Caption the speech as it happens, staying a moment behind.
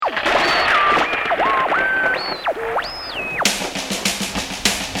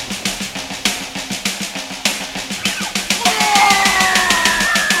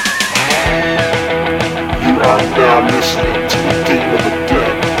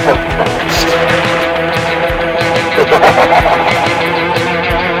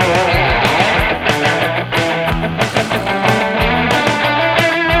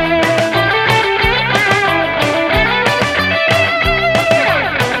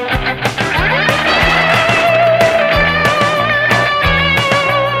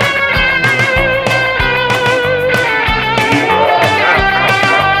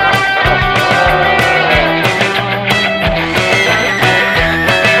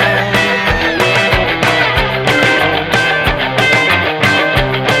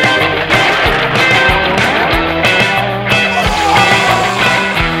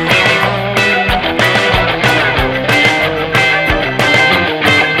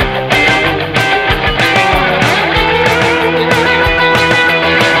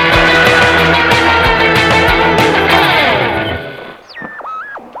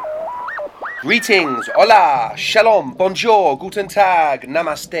Greetings, hola, shalom, bonjour, guten tag,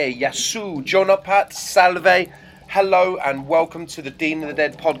 namaste, yasu, jonapat, salve, hello and welcome to the Dean of the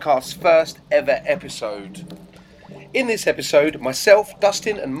Dead podcast's first ever episode. In this episode, myself,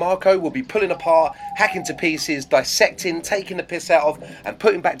 Dustin and Marco will be pulling apart, hacking to pieces, dissecting, taking the piss out of and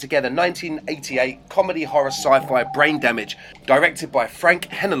putting back together 1988 comedy horror sci-fi Brain Damage, directed by Frank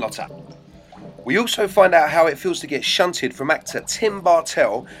Henenlotter. We also find out how it feels to get shunted from actor Tim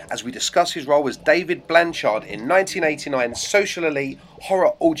Bartel as we discuss his role as David Blanchard in 1989's social elite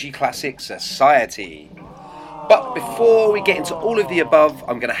horror orgy classic Society. But before we get into all of the above,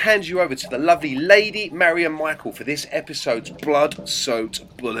 I'm going to hand you over to the lovely lady Mariam Michael for this episode's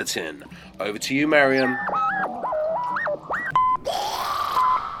blood-soaked bulletin. Over to you, Mariam.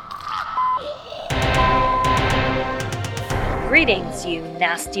 Greetings, you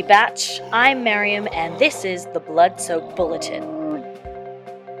nasty batch. I'm Mariam, and this is the Blood-Soaked Bulletin.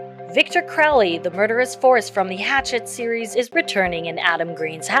 Victor Crowley, the murderous force from the Hatchet series, is returning in Adam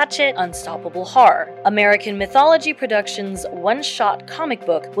Green's Hatchet: Unstoppable Horror. American Mythology Productions' one-shot comic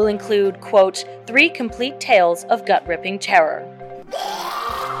book will include, quote, 3 complete tales of gut-ripping terror.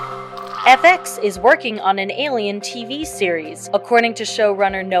 FX is working on an Alien TV series. According to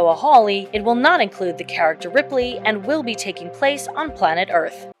showrunner Noah Hawley, it will not include the character Ripley and will be taking place on planet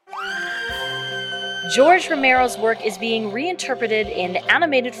Earth. George Romero's work is being reinterpreted in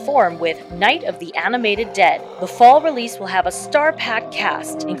animated form with Night of the Animated Dead. The fall release will have a star-packed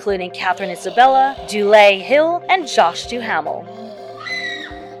cast, including Catherine Isabella, Dulé Hill, and Josh Duhamel.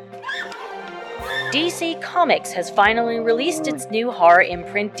 DC Comics has finally released its new horror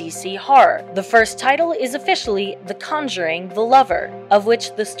imprint, DC Horror. The first title is officially The Conjuring: The Lover, of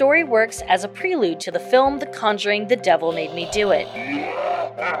which the story works as a prelude to the film The Conjuring: The Devil Made Me Do It.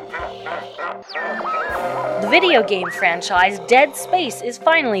 The video game franchise Dead Space is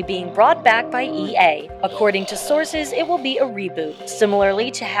finally being brought back by EA. According to sources, it will be a reboot,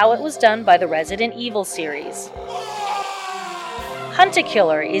 similarly to how it was done by the Resident Evil series.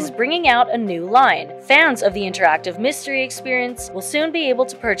 Hunt-A-Killer is bringing out a new line. Fans of the interactive mystery experience will soon be able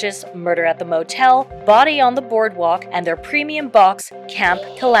to purchase Murder at the Motel, Body on the Boardwalk, and their premium box, Camp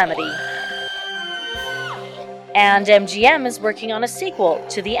Calamity. And MGM is working on a sequel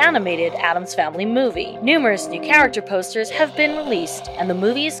to the animated Addams Family movie. Numerous new character posters have been released, and the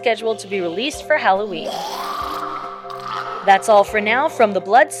movie is scheduled to be released for Halloween. That's all for now from the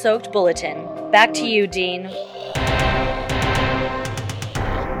Blood-Soaked Bulletin. Back to you, Dean.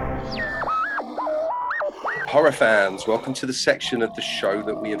 Horror fans, welcome to the section of the show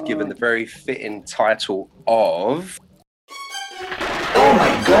that we have given the very fitting title of... Oh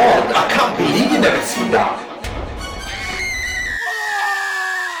my god, I can't believe you never seen that!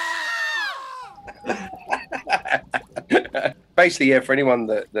 Basically, yeah, for anyone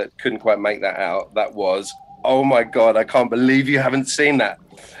that couldn't quite make that out, that was, oh my god, I can't believe you haven't seen that.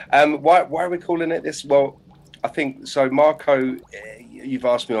 Why are we calling it this? Well, I think, so Marco, you've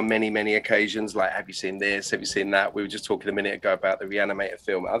asked me on many occasions, like, have you seen this? Have you seen that? We were just talking a minute ago about the Reanimator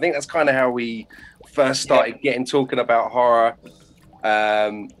film. I think that's kind of how we first started talking about horror.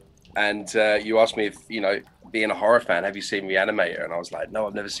 And you asked me if, being a horror fan, have you seen Reanimator? And I was like, no,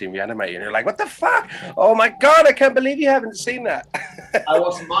 I've never seen Reanimator. And you're like, what the fuck? Oh my God, I can't believe you haven't seen that. I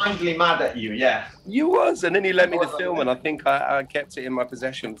was mindly mad at you, yeah. You was. And then you lent me the film, and I think I kept it in my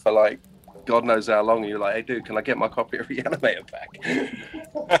possession for like, God knows how long. And you're like, hey, dude, can I get my copy of Reanimator back?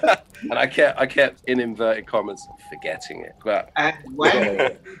 And I kept, in inverted commas, forgetting it. But and when we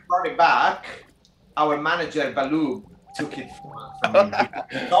brought it back, our manager, Baloo, took it from me.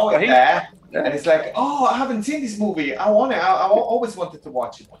 Saw it there, and it's like, oh, I haven't seen this movie. I want it. I always wanted to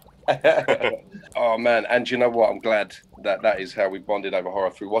watch it. Oh, man. And you know what? I'm glad that is how we bonded over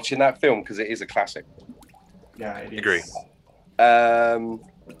horror, through watching that film, because it is a classic. Yeah, it is. Agree.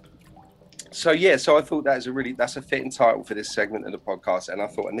 So I thought that's a fitting title for this segment of the podcast, and I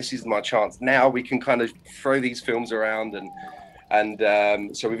thought, and this is my chance. Now we can kind of throw these films around, and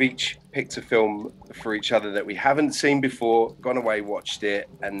so we've each picked a film for each other that we haven't seen before, gone away, watched it,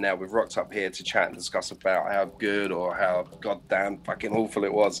 and now we've rocked up here to chat and discuss about how good or how goddamn fucking awful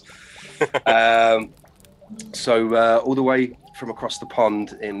it was. So all the way from across the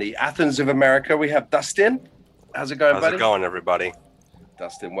pond in the Athens of America, we have Dustin. How's it going, buddy? How's it going, everybody?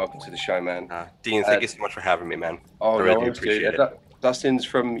 Dustin, welcome to the show, man. Dean, thank you so much for having me, man. Oh, I really do appreciate it. Dustin's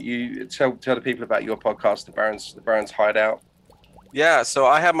from you. Tell the people about your podcast, the Baron's Hideout. Yeah, so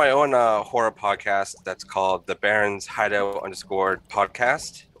I have my own horror podcast that's called the Baron's Hideout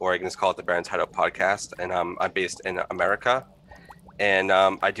 _podcast, or I can just call it the Baron's Hideout podcast, and I'm based in America, and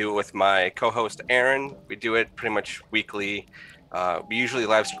I do it with my co-host Aaron. We do it pretty much weekly. We usually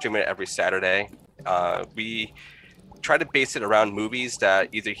live stream it every Saturday. We try to base it around movies that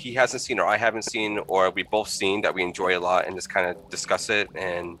either he hasn't seen or I haven't seen, or we both seen that we enjoy a lot, and just kind of discuss it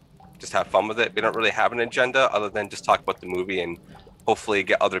and just have fun with it. We don't really have an agenda other than just talk about the movie and hopefully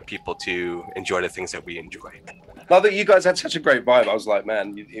get other people to enjoy the things that we enjoy. Now that you guys had such a great vibe, I was like,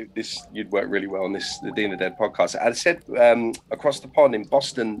 man, you'd work really well on the Dean of the Dead podcast. I said across the pond in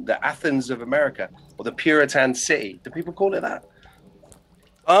Boston, the Athens of America, or the Puritan City. Do people call it that?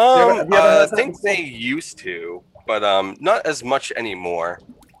 I think they used to, but not as much anymore.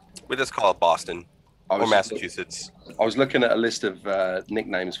 We just call it Boston or Massachusetts. I was looking at a list of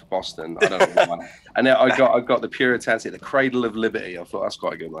nicknames for Boston. I don't know one. And then I got the Puritan City, the Cradle of Liberty. I thought that's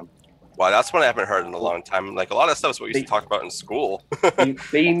quite a good one. Wow, that's one I haven't heard in a long time. Like a lot of stuff is what we used to talk about in school.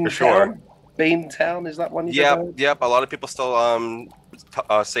 Bean for sure. Beantown, is that one? Yep. A lot of people still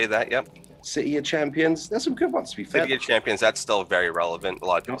say that. Yep. City of Champions. There's some good ones, to be fair. City of Champions. That's still very relevant. A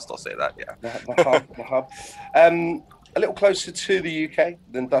lot of people still say that. Yeah. The hub. A little closer to the UK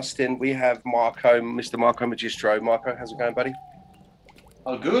than Dustin, we have Marco, Mr. Marco Magistro. Marco, how's it going, buddy?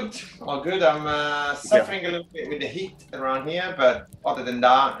 All good. I'm suffering a little bit with the heat around here, but other than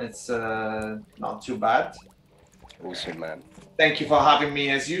that, it's not too bad. Awesome, man. Thank you for having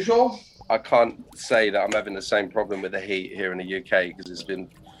me as usual. I can't say that I'm having the same problem with the heat here in the UK because it's been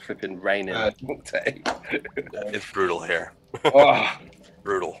flipping raining all day. It's brutal here. Oh.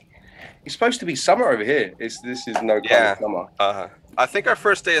 Brutal. It's supposed to be summer over here. This is no kind of summer. I think our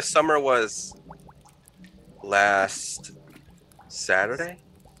first day of summer was last Saturday.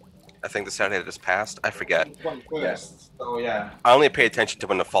 I think the Saturday that just passed. I forget. 21st. So yeah. I only pay attention to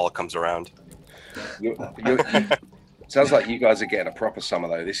when the fall comes around. Sounds like you guys are getting a proper summer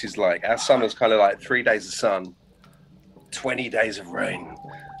though. This is like our summer's kind of like 3 days of sun, 20 days of rain,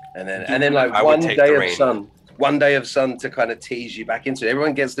 and then like one day of sun. One day of sun to kind of tease you back into it.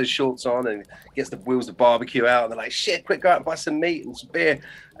 Everyone gets their shorts on and gets the wheels of barbecue out, and they're like, "Shit, quick, go out and buy some meat and some beer,"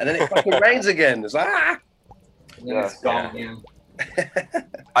 and then it fucking rains again. It's like, it's gone. Yeah.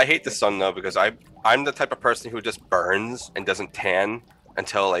 I hate the sun though because I'm the type of person who just burns and doesn't tan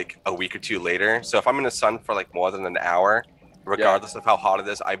until like a week or two later. So if I'm in the sun for like more than an hour, regardless of how hot it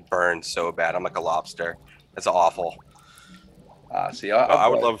is, I burn so bad. I'm like a lobster. It's awful.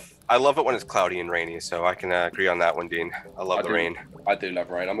 I love it when it's cloudy and rainy, so I can agree on that one, Dean. I love the rain. I do love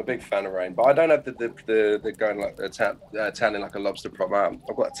rain. I'm a big fan of rain, but I don't have the going like tanning like a lobster prop.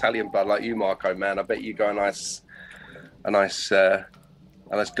 I've got Italian blood like you, Marco. Man, I bet you go a nice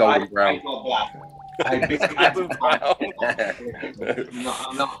golden brown. I'm not black. I'm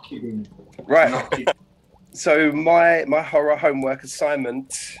not kidding. Right. I'm not kidding. So my horror homework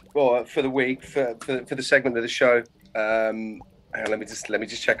assignment, for the week for the segment of the show. Let me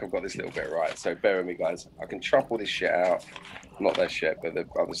just check I've got this little bit right. So bear with me, guys. I can chop all this shit out. Not that shit, but the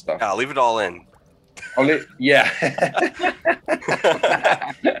other stuff. Yeah, leave it all in. Yeah.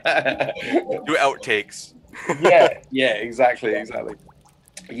 Do outtakes. Yeah, exactly.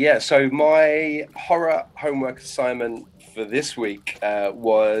 Yeah, so my horror homework assignment for this week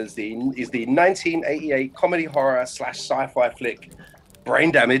is the 1988 comedy horror / sci-fi flick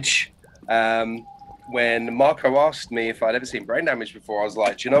Brain Damage. When Marco asked me if I'd ever seen Brain Damage before, I was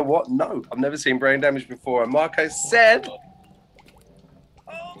like, do you know what? No, I've never seen Brain Damage before. And Marco said,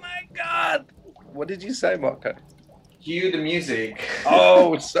 oh my God. What did you say, Marco? Cue the music.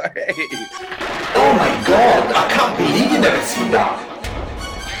 Oh, sorry. Oh my God, I can't believe you never seen that.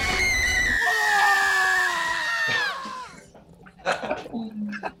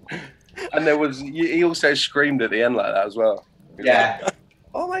 And he also screamed at the end like that as well. Yeah. Like,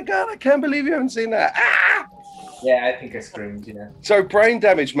 oh my God, I can't believe you haven't seen that. Ah! Yeah, I think I screamed, yeah. So Brain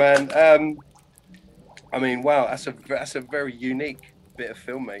Damage, man. I mean, wow, that's a very unique bit of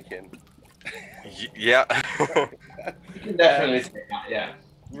filmmaking. Yeah. You can definitely say that, yeah.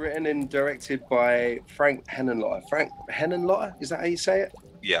 written and directed by Frank Henenlotter. Frank Henenlotter, is that how you say it?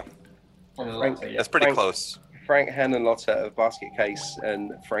 Yeah, Frank, that's pretty close. Frank Henenlotter of Basket Case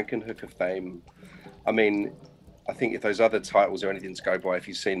and Frankenhooker fame. I mean, I think if those other titles are anything to go by, if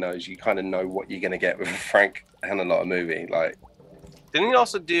you've seen those, you kind of know what you're going to get with a Frank Henenlotter movie. Like, didn't he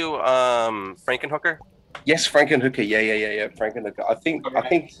also do Frankenhooker? yes, Frankenhooker. Yeah. Frankenhooker.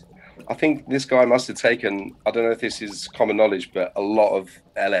 I think this guy must have taken, I don't know if this is common knowledge, but a lot of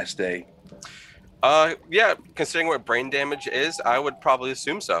LSD. Yeah, considering what brain damage is, I would probably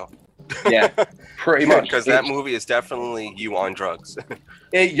assume so. Yeah, pretty much. Because that movie is definitely you on drugs.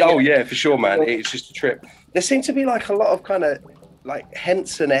 Yeah, for sure, man. It's just a trip. There seemed to be like a lot of kind of like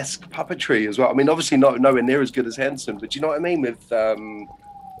Henson-esque puppetry as well. I mean, obviously nowhere near as good as Henson, but do you know what I mean? With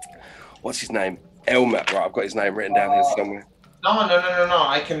what's his name? Elmer. Right, I've got his name written down here somewhere. No.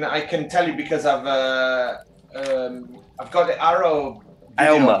 I can tell you because I've got the Arrow.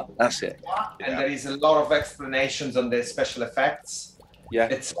 Elmer, that's it. And there is a lot of explanations on the special effects. Yeah,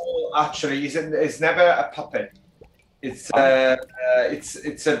 it's all actually. It's never a puppet. It's a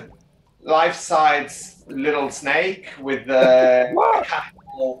life-size little snake with a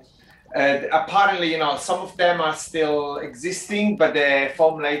mechanical. Apparently, some of them are still existing, but the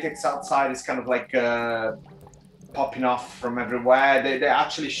foam latex outside is kind of like popping off from everywhere. They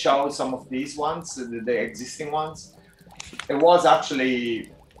actually show some of these ones, the existing ones. It was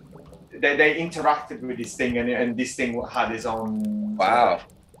actually they interacted with this thing, and this thing had its own. Wow.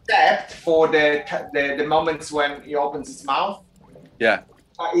 Except for the moments when he opens his mouth. Yeah.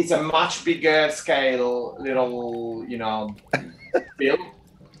 It's a much bigger scale little, build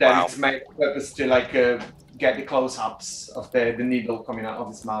that it's made on purpose to get the close-ups of the needle coming out of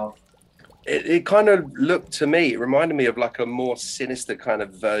his mouth. It kind of looked to me, it reminded me of like a more sinister kind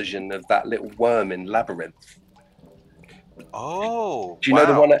of version of that little worm in Labyrinth. Oh, do you know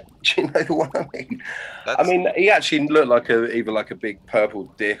the one? Do you know the one I mean? I mean, he actually looked like either like a big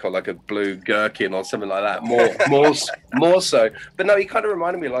purple dick or like a blue gherkin or something like that. More so. But no, he kind of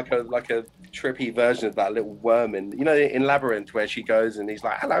reminded me like a trippy version of that little worm in Labyrinth where she goes and he's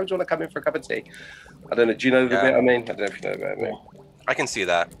like, "Hello, do you want to come in for a cup of tea?" I don't know. Do you know the bit I mean? I don't know if you know the bit I mean. I can see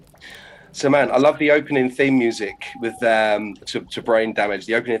that. So, man, I love the opening theme music with to Brain Damage.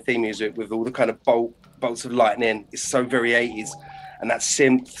 The opening theme music with all the kind of bolts of lightning. It's so very 80s, and that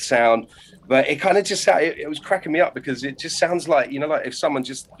synth sound. But it kind of just it was cracking me up because it just sounds like like if someone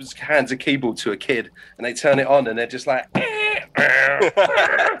just hands a keyboard to a kid and they turn it on and they're just like.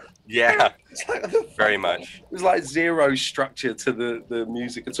 Yeah, very much. There's like zero structure to the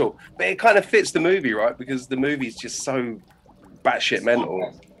music at all, but it kind of fits the movie, right? Because the movie's just so batshit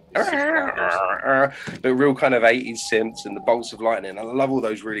mental. But real kind of 80s synths and the bolts of lightning. I love all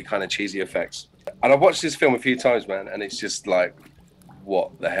those really kind of cheesy effects. And I've watched this film a few times, man, and it's just like,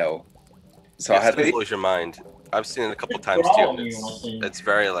 what the hell? So it blows your mind. I've seen it a couple times too. It's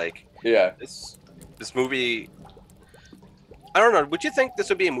very this movie. I don't know. Would you think this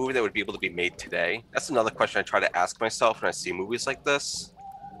would be a movie that would be able to be made today? That's another question I try to ask myself when I see movies like this.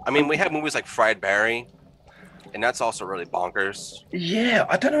 I mean, we have movies like Fried Barry. And that's also really bonkers. Yeah,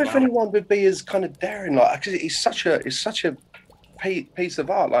 I don't know if anyone would be as kind of daring. Like, actually, it's such a piece of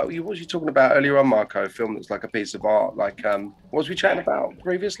art. Like, what was you talking about earlier on, Marco? A film that's like a piece of art. Like, what was we chatting about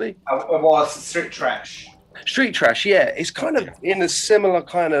previously? It was Street Trash. Street Trash, yeah. It's kind of in a similar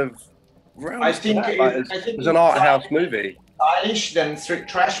kind of realm. I think it's an art house movie. Stylish than Street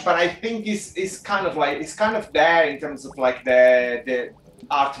Trash, but I think it's kind of there in terms of like the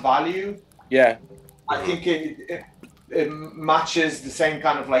art value. Yeah. I think it matches the same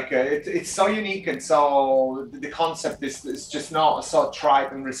kind of like it's so unique, and so the concept is just not so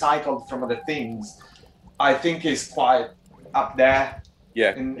tried and recycled from other things. I think is quite up there.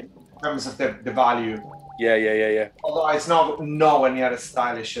 Yeah. In terms of the value. Yeah. Although it's not nowhere near as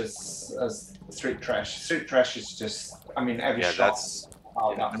stylish as Street Trash. Street Trash is just, I mean, every shot.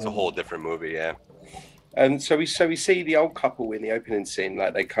 That's a whole different movie. Yeah. And so we see the old couple in the opening scene,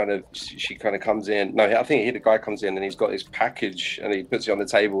 like she kind of comes in. No, I think the guy comes in and he's got this package and he puts it on the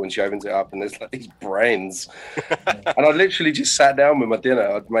table and she opens it up and there's like these brains. And I literally just sat down with my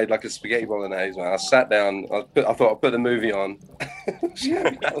dinner. I'd made like a spaghetti bolognese, man. I sat down. I thought I'd put the movie on.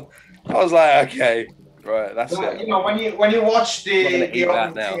 I was like, okay, right, that's it. When you watch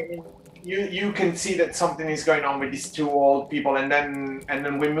the you can see that something is going on with these two old people, and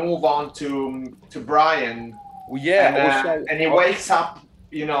then we move on to Brian. Well, yeah, and he wakes up,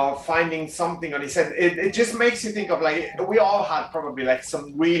 finding something on his head. It just makes you think of like we all had probably like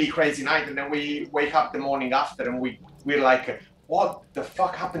some really crazy night, and then we wake up the morning after, and we're like, what the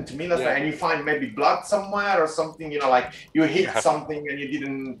fuck happened to me last Yeah. night? And you find maybe blood somewhere or something, you know, like you hit Yeah. something and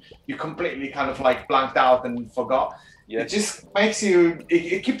you completely kind of like blanked out and forgot. Yeah. It just makes you,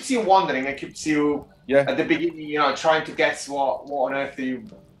 it keeps you wondering. It keeps you Yeah. at the beginning, you know, trying to guess what on earth are you.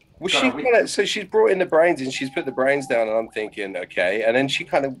 Well, so she's brought in the brains and she's put the brains down, and I'm thinking, okay. And then she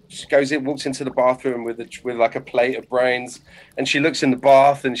kind of goes in, walks into the bathroom with like a plate of brains, and she looks in the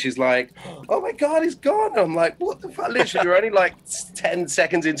bath and she's like, "Oh my God, he's gone!" I'm like, "What the fuck?" Literally, you're only like 10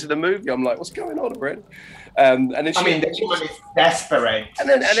 seconds into the movie. I'm like, "What's going on already?" And then The woman is desperate. And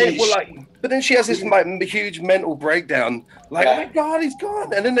then but then she has this like huge mental breakdown. Like, Yeah. oh my God, he's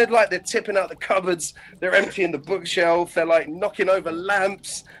gone. And then they're tipping out the cupboards. They're emptying the bookshelf. They're like knocking over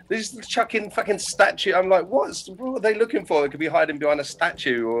lamps. They're just chucking fucking statue. I'm like, what are they looking for? They could be hiding behind a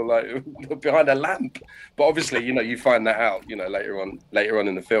statue or like behind a lamp. But obviously, you know, you find that out, you know, later on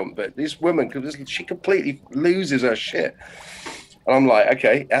in the film. But this woman, she completely loses her shit. And I'm like,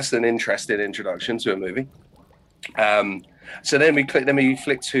 okay, that's an interesting introduction to a movie. So then we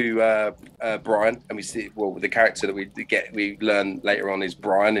flick to Brian, and we see, well, the character that we learn later on is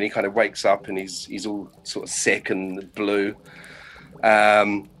Brian, and he kind of wakes up and he's all sort of sick and blue.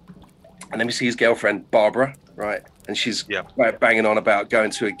 And then we see his girlfriend Barbara, right, and she's like banging on about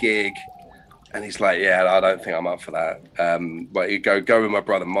going to a gig. And he's like, "Yeah, I don't think I'm up for that. But you go with my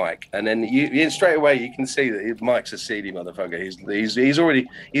brother Mike." And then you straight away you can see that Mike's a seedy motherfucker.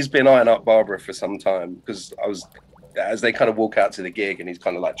 He's been eyeing up Barbara for some time, because as they kind of walk out to the gig and he's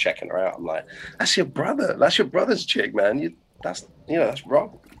kind of like checking her out. I'm like, "That's your brother. That's your brother's chick, man. That's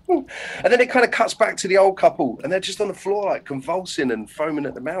wrong." And then it kind of cuts back to the old couple, and they're just on the floor like convulsing and foaming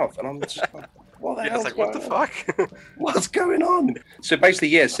at the mouth, and I'm just like, what the hell? It's like, what the fuck? What's going on? So basically,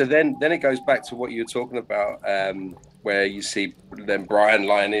 yeah. So then it goes back to what you were talking about, where you see then Brian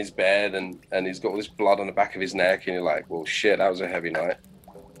lying in his bed and he's got all this blood on the back of his neck, and you're like, well, shit, that was a heavy night.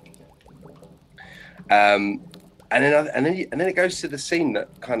 And then it goes to the scene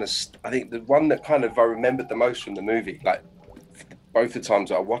that kind of, I think the one that kind of I remembered the most from the movie, like both the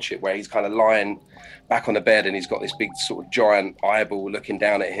times I watch it, where he's kind of lying back on the bed and he's got this big sort of giant eyeball looking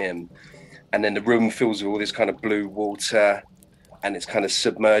down at him. And then the room fills with all this kind of blue water, and it's kind of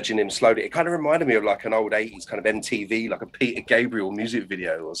submerging him slowly. It kind of reminded me of like an old 80s kind of MTV, like a Peter Gabriel music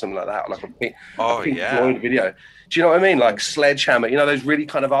video or something like that, like a Pink Floyd video. Do you know what I mean? Like Sledgehammer, you know, those really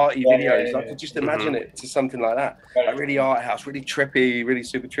kind of arty videos. I could just imagine it to something like that. Like really art house, really trippy, really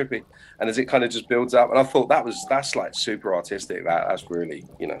super trippy. And as it kind of just builds up, and I thought that's like super artistic. That's really,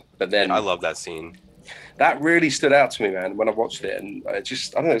 you know, but then I love that scene. That really stood out to me, man, when I watched it. And I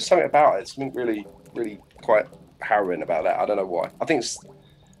don't know, there's something about it. Something really, really quite harrowing about that. I don't know why. I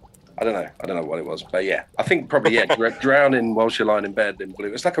don't know what it was. But yeah, I think probably, drowning whilst you're lying in bed in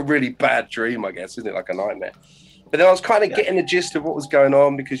blue. It's like a really bad dream, I guess, isn't it? Like a nightmare. But then I was kind of getting the gist of what was going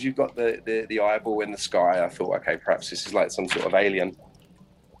on, because you've got the eyeball in the sky. I thought, okay, perhaps this is like some sort of alien.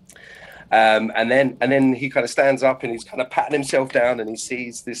 And then he kind of stands up and he's kind of patting himself down and he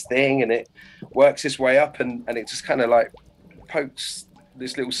sees this thing and it works its way up and it just kind of like pokes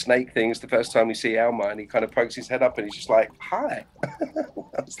this little snake thing. It's the first time we see Elmer, and he kind of pokes his head up and he's just like, "Hi."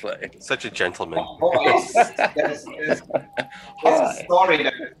 I was like, such a gentleman. There's a story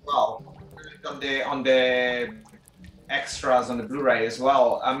there as well on the extras on the Blu-ray as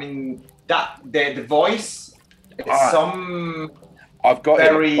well. I mean, that the voice is I've got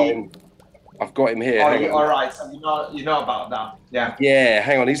very. I've got him here. All right, so you know about that, yeah. Yeah,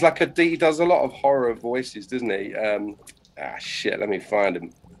 hang on. He's like he does a lot of horror voices, doesn't he? Shit, let me find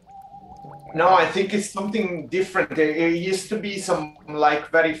him. No, I think it's something different. It used to be some like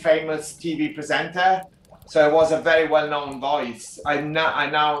very famous TV presenter, so it was a very well-known voice. I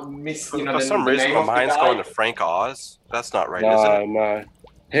now miss For some reason, my mind's going to Frank Oz. That's not right, is it? No.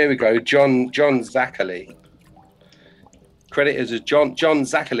 Here we go. John Zackerley. Credited as John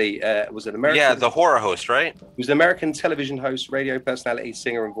Zackerley was an American. Yeah, the horror host, right? He was an American television host, radio personality,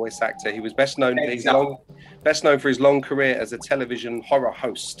 singer, and voice actor. He was best known for his long career as a television horror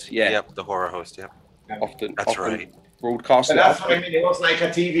host. Yeah. Yep, the horror host. Yep. Often right. Broadcasting. But that's what I mean. It was like a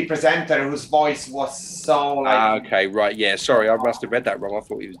TV presenter whose voice was so like. Okay, right. Yeah, sorry, I must have read that wrong. I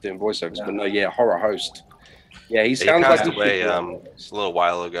thought he was doing voiceovers, but no, yeah, horror host. Yeah, he sounds passed like away a little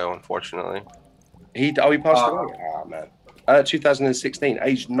while ago, unfortunately. He passed away. Oh man. 2016,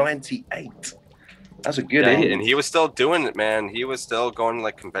 aged 98. That's a good age. And he was still doing it, man. He was still going to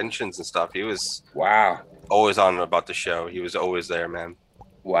like conventions and stuff. He was always on about the show. He was always there, man.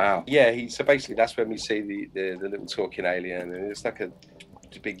 Wow. Yeah, so basically that's when we see the little talking alien, and it's like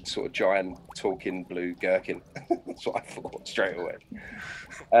big sort of giant talking blue gherkin. That's what I thought straight away.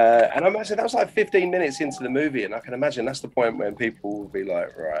 And I imagine that was like 15 minutes into the movie, and I can imagine that's the point when people will be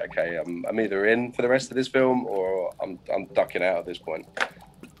like, right, okay, I'm either in for the rest of this film or I'm ducking out at this point.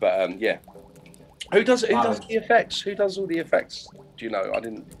 But yeah, who does the effects? Who does all the effects? Do you know? I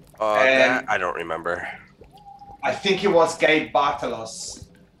didn't. That I don't remember. I think it was Gabe Bartalos.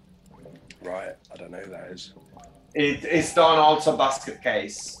 Right, I don't know who that is. It's done also Basket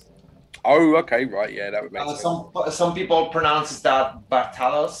Case. Oh, okay, right, yeah, that would make sense. Some people pronounce that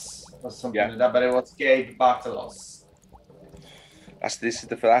Bartalos or something like that, but it was Gabe Bartalos. That's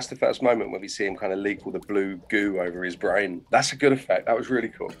the first moment where we see him kind of leak all the blue goo over his brain. That's a good effect. That was really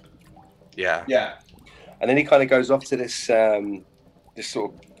cool. Yeah. Yeah. And then he kind of goes off to this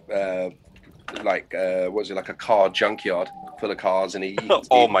sort of like a car junkyard full of cars, and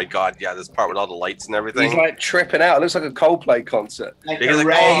oh my god, yeah, this part with all the lights and everything. He's like tripping out. It looks like a Coldplay concert. He's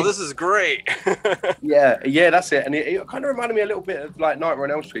like, oh, this is great. yeah, that's it. And it kind of reminded me a little bit of like Nightmare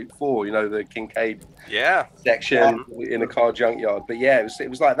on Elm Street 4, you know, the Kincaid section in a car junkyard. But yeah, it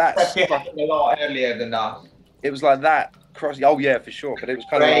was like that. It happened a lot earlier than that. It was like that. Oh yeah, for sure. But it was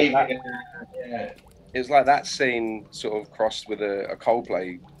kind of like that. Yeah. It was like that scene sort of crossed with a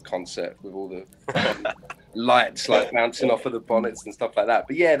Coldplay concert with all the lights like bouncing off of the bonnets and stuff like that.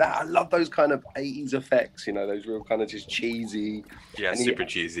 But yeah, I love those kind of 80s effects, you know, those real kind of just cheesy. Yeah, super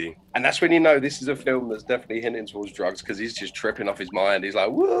cheesy. And that's when you know this is a film that's definitely hinting towards drugs, because he's just tripping off his mind. He's like,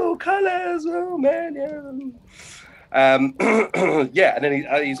 whoa, colors, oh man, yeah. Yeah, and then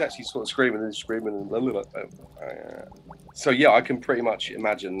he's actually sort of screaming and screaming and so yeah, I can pretty much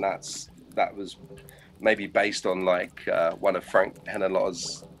imagine that was maybe based on like one of Frank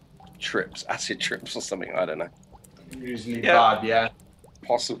Henenlotter's acid trips or something. I don't know. Usually bad, yeah.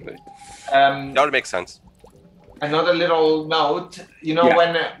 Possibly. That would make sense. Another little note, you know,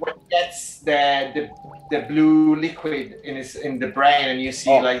 when it gets the blue liquid in the brain, and you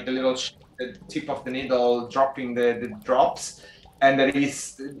see like the tip of the needle dropping the drops, and there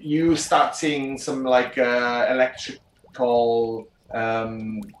is, you start seeing some like electrical,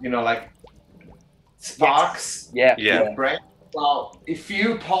 you know, like sparks. Yeah. In the brain. Well, if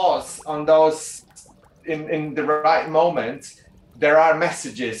you pause on those in the right moment, there are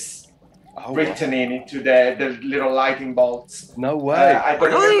messages written into the little lightning bolts. No way. I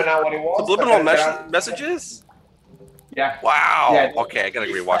don't remember now what it was. Subliminal messages? Yeah. Wow. Yeah, okay, I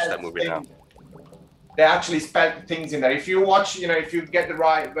gotta rewatch that movie now. They actually spelled things in there. If you watch, you know, if you get the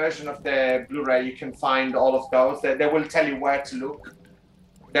right version of the Blu-ray, you can find all of those. They will tell you where to look.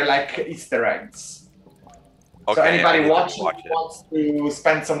 They're like Easter eggs. Okay, so anybody watching wants to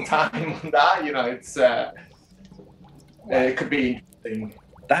spend some time on that, you know, it's it could be interesting.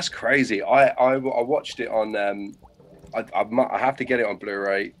 That's crazy. I watched it on. I have to get it on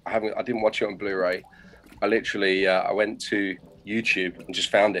Blu-ray. I didn't watch it on Blu-ray. I literally I went to YouTube and just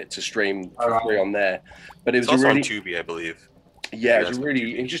found it to stream for free on there. But it was also really, on Tubi, I believe. Yeah, it was a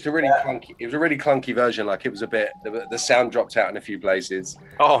really clunky version. Like it was a bit. The sound dropped out in a few places.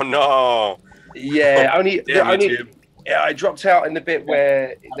 Oh no. Yeah, only. YouTube. Yeah, I dropped out in the bit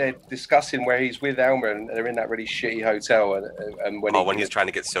where they're discussing where he's with Elmer and they're in that really shitty hotel and when he's trying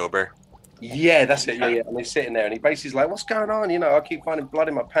to get sober. Yeah, that's it. Yeah, and they're sitting there and he basically's like, "What's going on? You know, I keep finding blood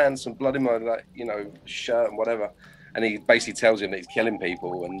in my pants and blood in my shirt and whatever." And he basically tells him that he's killing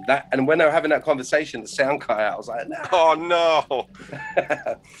people and when they were having that conversation, the sound cut out. I was like, "No." Oh no.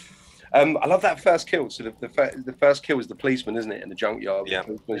 I love that first kill. So the first kill is the policeman, isn't it, in the junkyard? Yeah.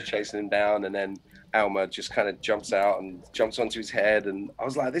 The policeman's chasing him down, and then Elmer just kind of jumps out and jumps onto his head. And I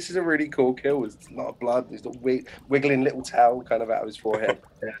was like, this is a really cool kill. There's a lot of blood. There's a wiggling little towel kind of out of his forehead.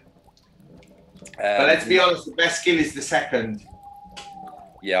 But let's be honest, the best kill is the second.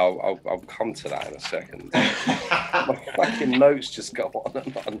 Yeah, I'll come to that in a second. My fucking notes just go on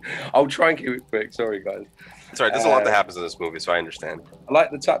and on. I'll try and keep it quick. Sorry, guys. Sorry, there's a lot that happens in this movie, so I understand. I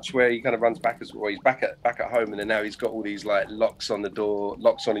like the touch where he kind of runs back he's back at home, and then now he's got all these like locks on his door.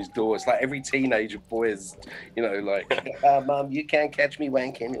 It's like every teenager boy is, you know, like, Mum, you can't catch me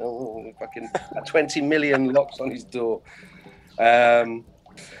wanking. Oh, fucking 20 million locks on his door.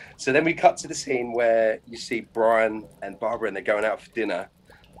 So then we cut to the scene where you see Brian and Barbara, and they're going out for dinner.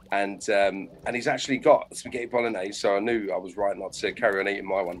 And he's actually got spaghetti bolognese, so I knew I was right not to carry on eating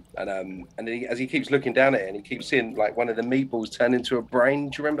my one. And as he keeps looking down at it, and he keeps seeing like one of the meatballs turn into a brain.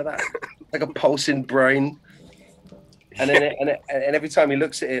 Do you remember that? Like a pulsing brain. And then and every time he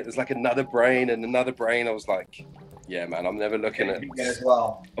looks at it, there's like another brain and another brain. I was like, Yeah, man. I'm never looking at. as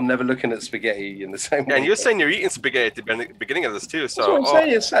well. I'm never looking at spaghetti in the same way. And you're saying you're eating spaghetti at the beginning of this too. So That's what I'm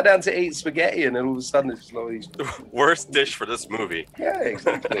saying. You sat down to eat spaghetti, and then all of a sudden it's just like these. Worst dish for this movie. Yeah,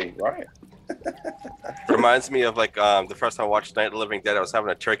 exactly. Right. Reminds me of like the first time I watched Night of the Living Dead. I was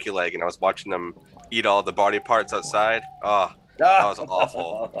having a turkey leg and I was watching them eat all the body parts outside. Oh, that was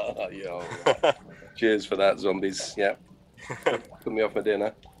awful. Yo. Cheers for that, zombies. Yeah. Put me off my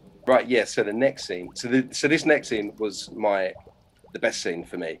dinner. Right, yeah, so the next scene. So this next scene was the best scene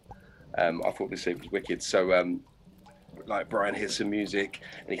for me. I thought this scene was wicked. So like Brian hears some music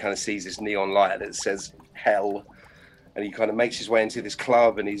and he kind of sees this neon light that says hell. And he kind of makes his way into this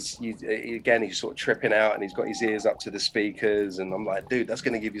club and he's sort of tripping out and he's got his ears up to the speakers. And I'm like, dude, that's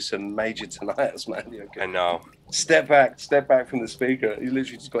going to give you some major tinnitus, man. I know. Step back from the speaker. He's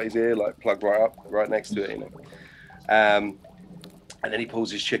literally just got his ear like plugged right next to it, you know. And then he pulls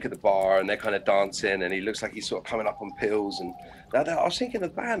his chick at the bar and they're kind of dancing and he looks like he's sort of coming up on pills. And I was thinking the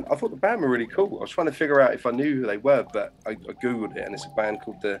band, I thought the band were really cool. I was trying to figure out if I knew who they were, but I Googled it and it's a band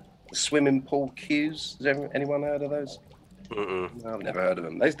called the Swimming Pool Q's. Has anyone heard of those? Mm-mm. No, I've never heard of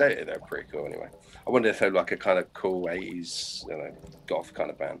them. They're pretty cool anyway. I wonder if they're like a kind of cool 80s, goth kind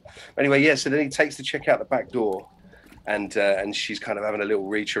of band. Anyway, yeah, so then he takes the chick out the back door and she's kind of having a little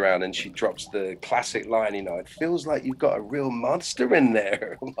reach around and she drops the classic line, it feels like you've got a real monster in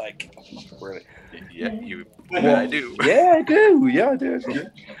there. I'm like, really? Yeah, I do. Yeah, I do. Yeah, I do.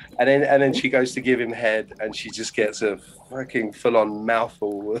 And then she goes to give him head and she just gets a fucking full-on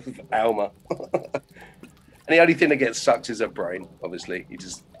mouthful of Alma. And the only thing that gets sucked is her brain, obviously. He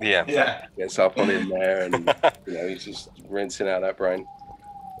just gets up on in there and he's just rinsing out that brain.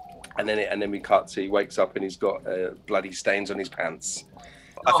 And then we cut to he wakes up and he's got bloody stains on his pants.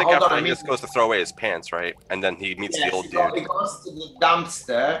 I think after he just goes to throw away his pants, right? And then he meets the old dude. He goes to the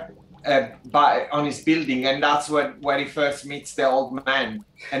dumpster on his building, and that's where he first meets the old man.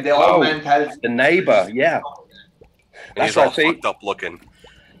 And the old man tells the neighbor, yeah. And he's all fucked up looking.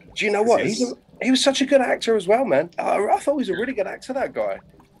 Do you know what? He was such a good actor as well, man. I thought he was a really good actor, that guy.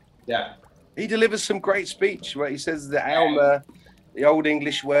 Yeah. He delivers some great speech where he says the Alma, the old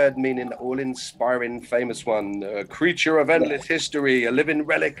English word meaning all-inspiring, famous one, a creature of endless history, a living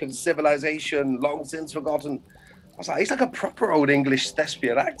relic of civilization, long since forgotten. I was like, he's like a proper old English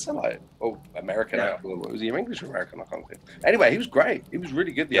thespian actor, like, American actor. Was he English or American? I can't think. Anyway, he was great. He was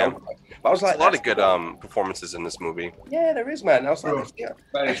really good. The old guy. I was like, a lot of good performances in this movie. Yeah, there is, man. I was like,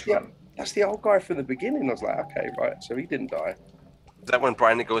 that's the old guy from the beginning. I was like, okay, right. So he didn't die. Is that when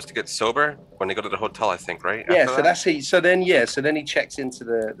Brian goes to get sober? When they go to the hotel, I think, right? Yeah, so that's he. So then he checks into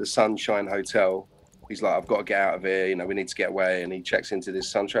the Sunshine Hotel. He's like, I've got to get out of here. We need to get away. And he checks into this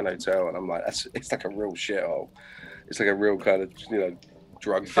Sunshine Hotel, and I'm like, it's like a real shithole. It's like a real kind of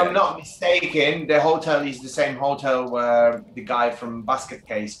drug. If I'm not mistaken, the hotel is the same hotel where the guy from Basket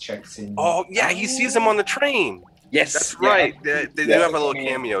Case checks in. Oh yeah, he sees him on the train. Yes, that's right. They do have a little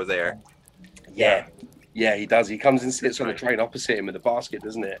cameo there. Yeah. Yeah, he does. He comes and sits on the train opposite him with a basket,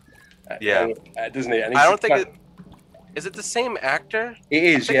 doesn't it? Doesn't it? And I don't think is it the same actor? It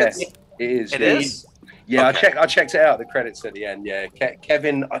is. Yes, it is. It is. Yeah, okay. I checked it out. The credits at the end. Yeah,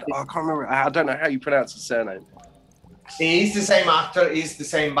 Kevin. I can't remember. I don't know how you pronounce his surname. He's the same actor. He's the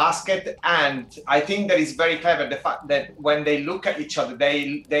same basket, and I think that is very clever. The fact that when they look at each other,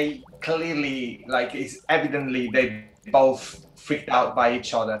 they clearly it's evidently they both freaked out by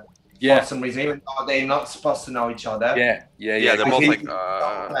each other. For some reason, even though they're not supposed to know each other. Yeah. They're both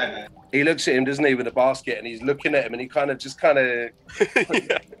like. He looks at him, doesn't he, with a basket, and he's looking at him, and he kind of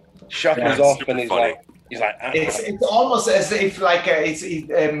shuffles off, and he's funny. like. It's almost as if the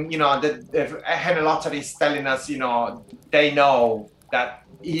Henry Lotter is telling us, they know that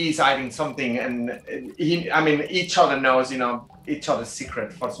he's hiding something, and each other knows, each other's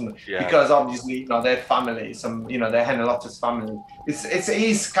secret for some because obviously their family, their Henry Lotter's family.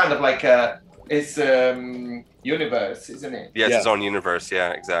 He's kind of like it's universe, isn't it? Yeah, it's his own universe.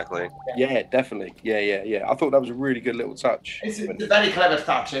 Yeah, exactly. Yeah, definitely. Yeah. I thought that was a really good little touch. It's a very clever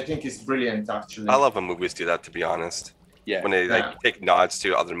touch. I think it's brilliant, actually. I love when movies do that, to be honest. Yeah. When they take nods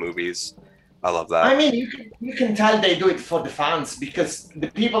to other movies. I love that. I mean, you can tell they do it for the fans, because the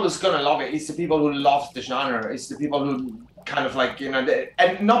people who's gonna love it is the people who love the genre. It's the people who kind of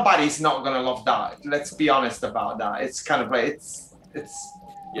and nobody's not gonna love that. Let's be honest about that. It's kind of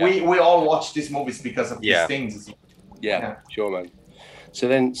we all watch these movies because of these things. Yeah, sure, man.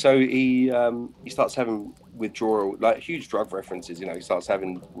 So he starts having withdrawal, like huge drug references. He starts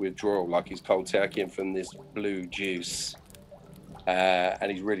having withdrawal, like he's cold turkey from this blue juice.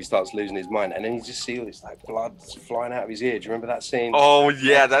 and he really starts losing his mind, and then you just see all this like blood flying out of his ear. Do you remember that scene? Oh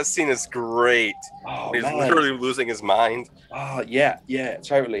yeah, that scene is great. Oh, He's man. literally losing his mind. Oh yeah,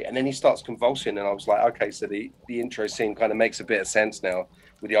 totally. And then he starts convulsing, and I was like, okay, so the intro scene kind of makes a bit of sense now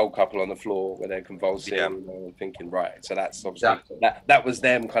with the old couple on the floor where they're convulsing. Yeah. And I'm thinking, right, so that's obviously that was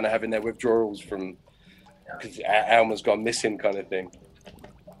them kind of having their withdrawals from because Alma's gone missing kind of thing.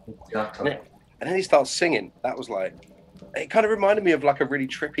 Exactly. And then he starts singing. That was like, it kind of reminded me of like a really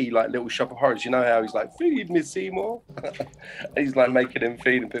trippy, like Little Shop of Horrors. You know how he's like, feed me Seymour? And he's like making him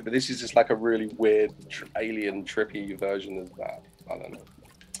feed him. But this is just like a really weird, alien, trippy version of that. I don't know.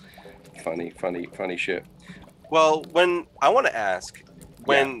 Funny shit. Well, when I want to ask,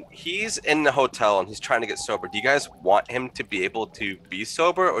 when he's in the hotel and he's trying to get sober, do you guys want him to be able to be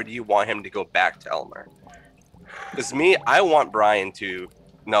sober, or do you want him to go back to Elmer? Because me, I want Brian to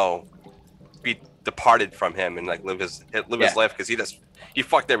be departed from him and like live his life, because he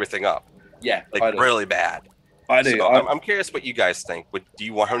fucked everything up. Yeah, like really bad. I do. So I'm curious what you guys think. Do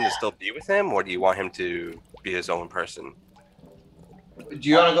you want him to still be with him, or do you want him to be his own person? Do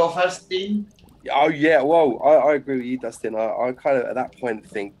you want to go first, Dean? Oh yeah, well, I agree with you, Dustin. I kind of at that point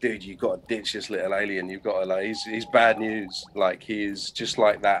think, dude, you've got to ditch this little alien. You've got to like, he's bad news. Like he is just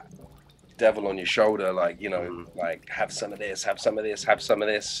like that devil on your shoulder. Like, you know, like have some of this, have some of this, have some of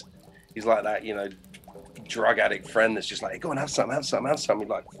this. He's like that, you know, drug addict friend that's just like, hey, go and have some. He's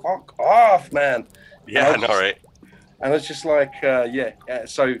like, fuck off, man. Yeah, I know, right? And it's just like,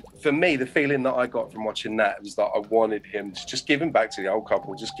 so for me, the feeling that I got from watching that was that I wanted him to just give him back to the old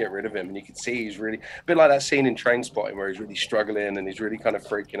couple, just get rid of him. And you could see he's really, a bit like that scene in Trainspotting where he's really struggling and he's really kind of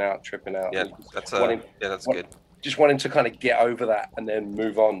freaking out, tripping out. Yeah, that's good. Just want him to kind of get over that and then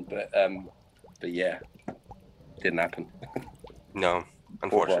move on. But yeah, didn't happen. No,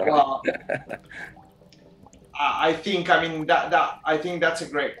 unfortunately. Well, I think that's a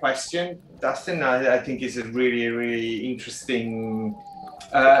great question, Dustin. I think it's a really, really interesting.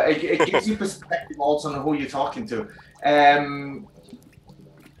 It gives you perspective also on who you're talking to.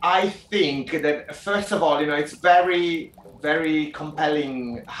 I think that first of all, you know, it's very, very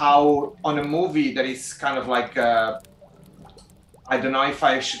compelling how on a movie that is kind of like I don't know if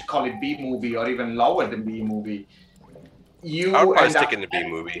I should call it B movie or even lower than B movie. I would probably stick in the B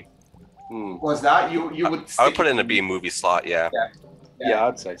movie. Was that you would? I would put it in a B movie slot. Yeah,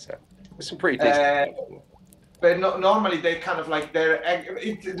 I'd say so. There's some pretty decent. But normally they're kind of like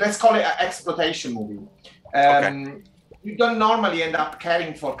let's call it an exploitation movie. Okay. You don't normally end up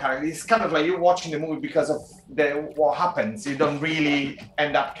caring for characters. It's kind of like you're watching the movie because of what happens. You don't really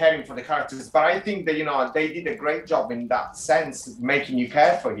end up caring for the characters. But I think that, you know, they did a great job in that sense, making you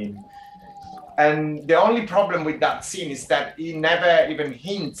care for him. And the only problem with that scene is that he never even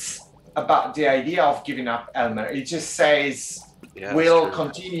hints about the idea of giving up Elmer. He just says, we'll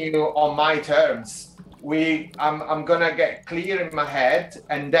continue on my terms. I'm gonna get clear in my head,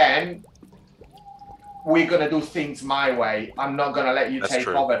 and then we're gonna do things my way. I'm not gonna let you take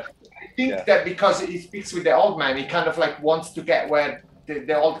over. I think that because he speaks with the old man, he kind of like wants to get where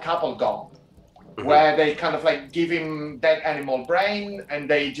the old couple go, where they kind of like give him that animal brain and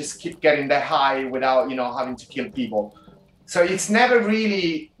they just keep getting the high without, you know, having to kill people. So it's never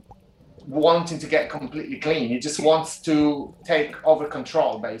really wanting to get completely clean. He just wants to take over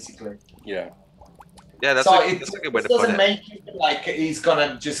control, basically. Yeah, that's a good way to put it. It doesn't make you feel like he's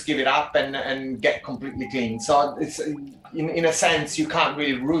gonna just give it up and get completely clean. So it's in a sense you can't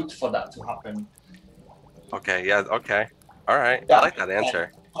really root for that to happen. Okay. All right. Yeah. I like that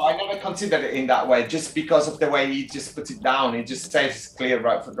answer. I never considered it in that way, just because of the way he just puts it down. He just says clear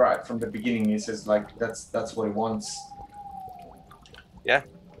right from the beginning. He says like that's what he wants. Yeah.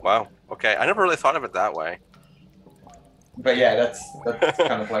 Wow. Okay. I never really thought of it that way. But yeah, that's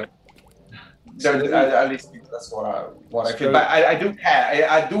kind of like. At least that's what I feel. But I do care.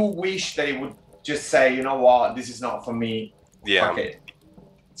 I do wish that he would just say, you know what, this is not for me. Yeah. Okay.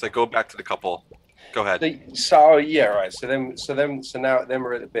 So go back to the couple. Go ahead. So now we're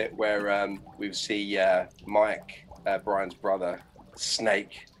at the bit where we see Mike, Brian's brother,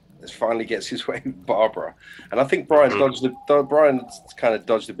 Snake, finally gets his way with Barbara, and I think Brian kind of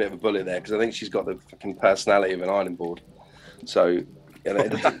dodged a bit of a bullet there, because I think she's got the fucking personality of an ironing board. So, you know,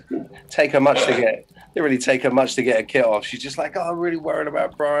 it didn't take her much to get. Didn't really take her much to get a kit off. She's just like, oh, I'm really worried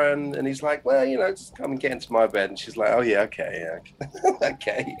about Brian, and he's like, well, you know, just come and get into my bed. And she's like, oh yeah, okay.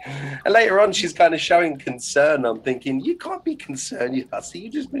 And later on, she's kind of showing concern. I'm thinking, you can't be concerned, you hussy. You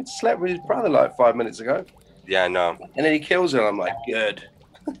just slept with his brother like 5 minutes ago. Yeah, I know. And then he kills her, and I'm like, good.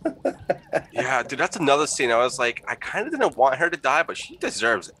 Yeah, dude, that's another scene. I was like, I kind of didn't want her to die, but she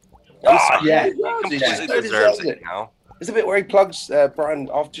deserves it. Yeah, she completely deserves it, you know? There's a bit where he plugs Brian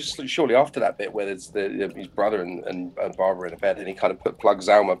off just shortly after that bit where there's his brother and Barbara in a bed, and he kind of plugs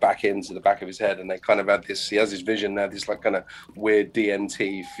Alma back into the back of his head, and they kind of have this. He has his vision now, this like kind of weird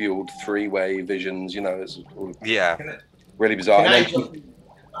DMT fueled three-way visions. You know, it's all really bizarre.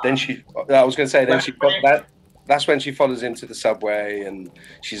 Then she. I was going to say then she that. That's when she follows him to the subway, and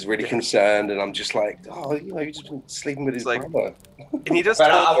she's really concerned. And I'm just like, oh, you know, you've just been sleeping with his brother. And he just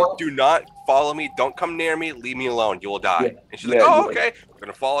told her, do not follow me. Don't come near me. Leave me alone. You will die. Yeah. And she's like, oh, okay. I'm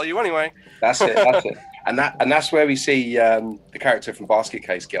going to follow you anyway. That's it. That's it. And that's where we see the character from Basket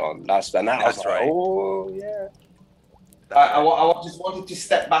Case get on. That's right. Like, oh, yeah. I just wanted to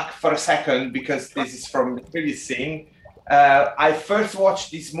step back for a second because this is from the previous scene. I first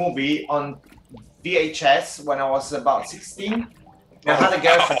watched this movie on VHS when I was about 16. I had a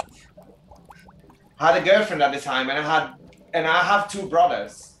girlfriend. At the time, and I have two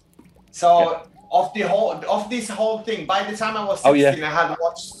brothers. So of this whole thing, by the time I was 16, I had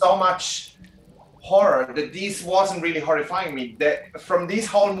watched so much horror that this wasn't really horrifying me. From this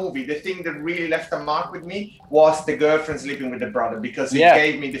whole movie, the thing that really left a mark with me was the girlfriend sleeping with the brother, because it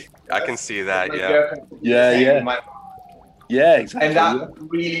gave me the. I can see that. Yeah, exactly. And that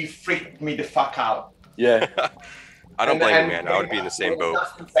really freaked me the fuck out. Yeah. I don't blame you, man. I would be in the same boat.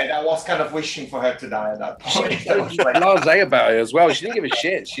 I was kind of wishing for her to die at that point. She was blasé about it as well. She didn't give a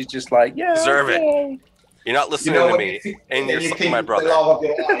shit. She's just like, yeah. Deserve it. You're not listening to me, and you're sucking my brother. The love of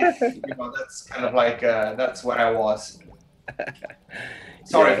your life. That's kind of like, that's where I was.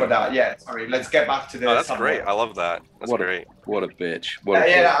 Sorry for that. Yeah, sorry. Let's get back to the. Oh, that's great. I love that. That's great. What a bitch.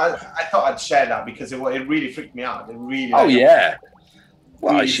 I thought I'd share that because it really freaked me out. It really. Oh yeah.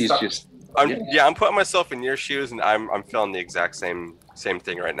 Well, really she's just. I'm putting myself in your shoes, and I'm feeling the exact same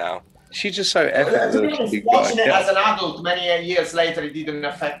thing right now. She's just so effortless. Watching it as an adult many years later, it didn't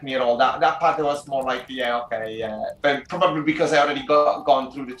affect me at all. That part was more like, but probably because I already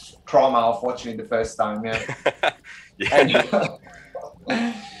gone through the trauma of watching it the first time. Yeah.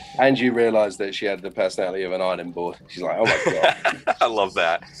 And you realise that she had the personality of an ironing board. She's like, oh my god, I love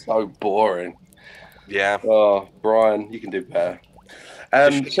that. So boring. Yeah. Oh, Brian, you can do better.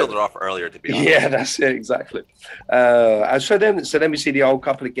 You killed it off earlier, to be honest. Yeah, that's it, exactly. And so then we see the old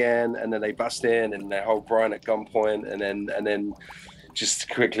couple again, and then they bust in and they hold Brian at gunpoint, and then just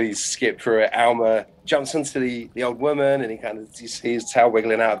to quickly skip through it, Alma jumps onto the old woman, and you see his tail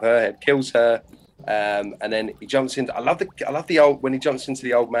wiggling out of her head, kills her, and then he jumps into. I love the old when he jumps into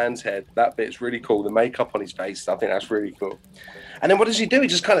the old man's head. That bit's really cool. The makeup on his face, I think that's really cool. And then what does he do? He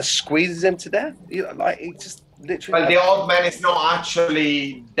just kind of squeezes him to death. He just. Literally. Well, the old man is not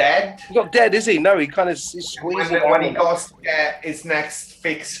actually dead. He's not dead, is he? No, he kind of squeezes him. When he goes to get his next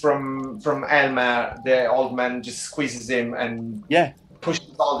fix from Elmer, the old man just squeezes him and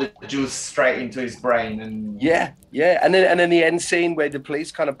pushes all the juice straight into his brain. And and then the end scene where the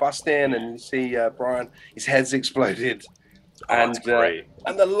police kind of bust in and you see Brian, his head's exploded. And great.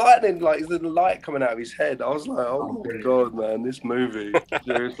 And the lightning, like the light coming out of his head. I was like, oh my god, man, this movie,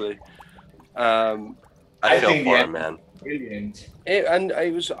 seriously. I feel for him, man. Brilliant.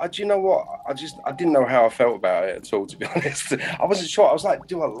 It was. Do you know what? I didn't know how I felt about it at all. To be honest, I wasn't sure. I was like,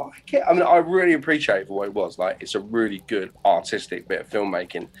 do I like it? I mean, I really appreciate it for what it was. Like, it's a really good artistic bit of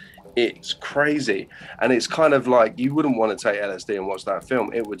filmmaking. It's crazy, and it's kind of like you wouldn't want to take LSD and watch that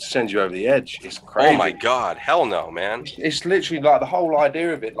film. It would send you over the edge. It's crazy. Oh my god, hell no, man! It's literally like the whole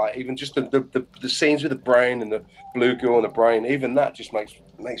idea of it. Like even just the scenes with the brain and the blue goo on the brain. Even that just makes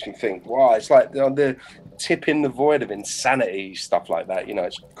me think. Wow, it's like the tip in the void of insanity, stuff like that. You know,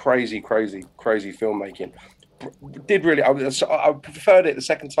 it's crazy filmmaking. Did really? I preferred it the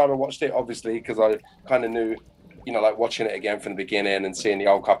second time I watched it, obviously, because I kind of knew. You know, like watching it again from the beginning and seeing the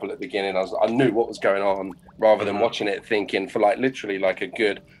old couple at the beginning, I knew what was going on rather than watching it thinking for like literally like a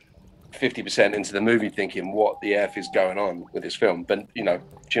good 50% into the movie thinking what the F is going on with this film. But, you know, do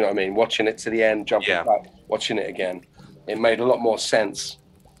you know what I mean? Watching it to the end, jumping back, watching it again, it made a lot more sense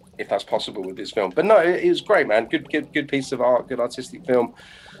if that's possible with this film. But no, it was great, man. Good piece of art, good artistic film.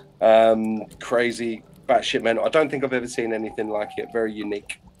 Crazy, batshit mental. I don't think I've ever seen anything like it. Very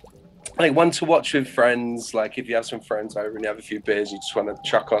unique. I think one to watch with friends, like if you have some friends over and you have a few beers, you just want to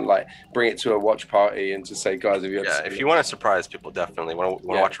chuck on, like bring it to a watch party and just say, guys, have you ever seen if you want to surprise people, definitely want to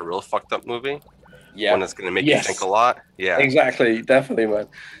watch a real fucked up movie, one that's going to make you think a lot. Yeah, exactly, definitely, man.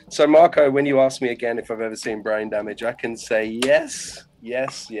 So Marco, when you ask me again if I've ever seen Brain Damage, I can say yes,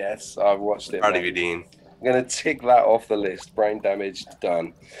 I've watched it. Proud of you, Dean. I'm going to tick that off the list. Brain Damage,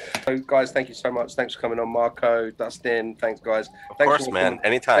 done. So guys, thank you so much. Thanks for coming on, Marco, Dustin. Thanks, guys. Of course, man.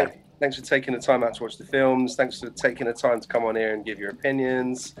 Anytime. Thanks for taking the time out to watch the films. Thanks for taking the time to come on here and give your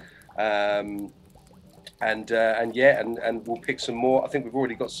opinions. and we'll pick some more. I think we've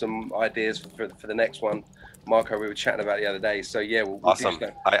already got some ideas for the next one. Marco, we were chatting about the other day. So yeah, we'll awesome.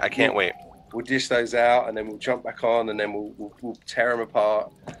 I can't wait. We'll dish those out, and then we'll jump back on, and then we'll tear them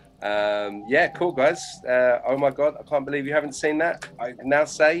apart. Yeah, cool, guys. Oh my God, I can't believe you haven't seen that. I can now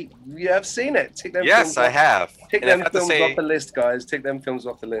say you have seen it. Tick them yes, I have. Tick them films off the list, guys. Tick them films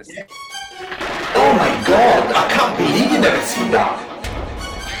off the list. Oh my God, I can't believe you never seen that.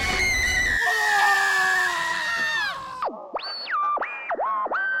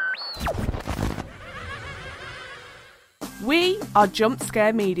 We are Jump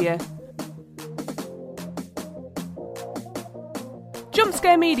Scare Media. Jump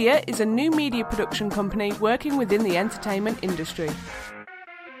Scare Media is a new media production company working within the entertainment industry.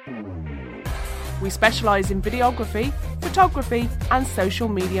 We specialise in videography, photography and social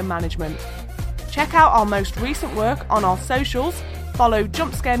media management. Check out our most recent work on our socials, follow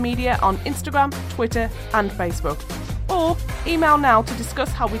Jump Scare Media on Instagram, Twitter and Facebook. Or email now to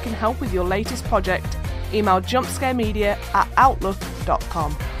discuss how we can help with your latest project. Email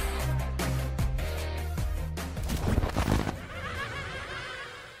jumpscaremedia@outlook.com.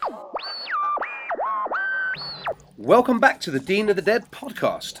 Welcome back to the Dean of the Dead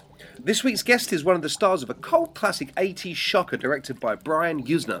podcast. This week's guest is one of the stars of a cult classic 80s shocker directed by Brian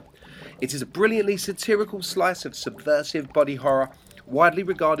Yuzna. It is a brilliantly satirical slice of subversive body horror, widely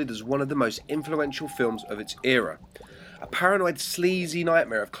regarded as one of the most influential films of its era. A paranoid, sleazy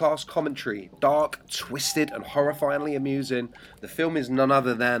nightmare of class commentary, dark, twisted, and horrifyingly amusing, the film is none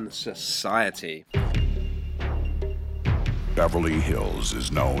other than Society. Beverly Hills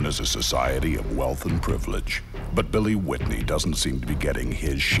is known as a society of wealth and privilege, but Billy Whitney doesn't seem to be getting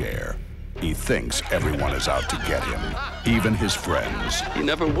his share. He thinks everyone is out to get him, even his friends. You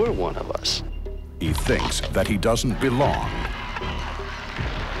never were one of us. He thinks that he doesn't belong.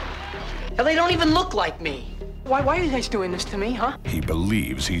 Hell, they don't even look like me. Why are you guys doing this to me, huh? He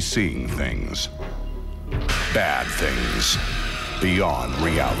believes he's seeing things. Bad things. Beyond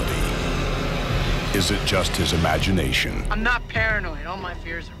reality. Is it just his imagination? I'm not paranoid. All my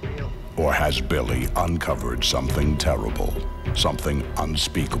fears are real. Or has Billy uncovered something terrible? Something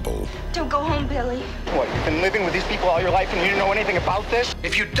unspeakable? Don't go home, Billy. What, you've been living with these people all your life and you didn't know anything about this?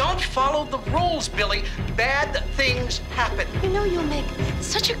 If you don't follow the rules, Billy, bad things happen. You know you'll make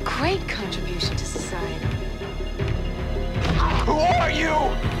such a great contribution to society. Who are you?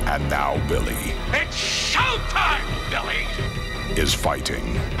 And now Billy. It's showtime, Billy! Is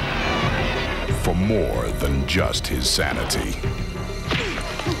fighting for more than just his sanity.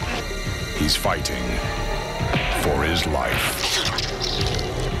 He's fighting for his life.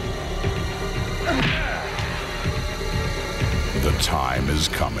 The time is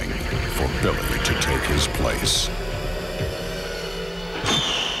coming for Billy to take his place.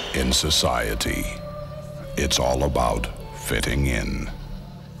 In society, it's all about fitting in.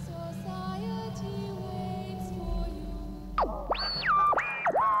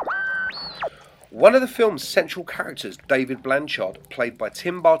 One of the film's central characters, David Blanchard, played by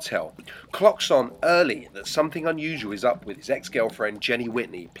Tim Bartel, clocks on early that something unusual is up with his ex-girlfriend Jenny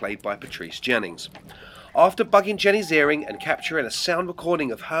Whitney, played by Patrice Jennings. After bugging Jenny's earring and capturing a sound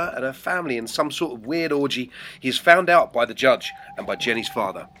recording of her and her family in some sort of weird orgy, he is found out by the judge and by Jenny's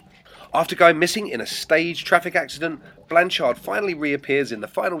father. After going missing in a staged traffic accident, Blanchard finally reappears in the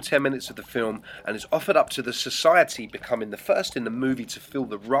final 10 minutes of the film and is offered up to the Society, becoming the first in the movie to feel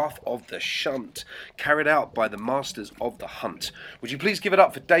the wrath of the shunt, carried out by the masters of the hunt. Would you please give it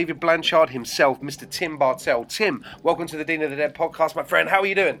up for David Blanchard himself, Mr. Tim Bartel. Tim, welcome to the Dean of the Dead podcast, my friend. How are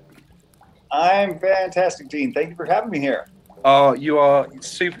you doing? I'm fantastic, Dean. Thank you for having me here. Oh, you are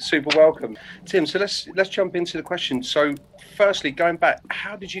super welcome. Tim, so let's jump into the question. So firstly, going back,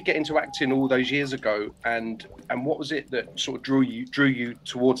 how did you get into acting all those years ago, and what was it that sort of drew you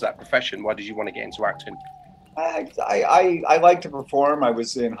towards that profession? Why did you want to get into acting? I like to perform. I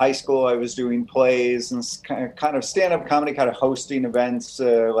was in high school. I was doing plays and kind of stand-up comedy, kind of hosting events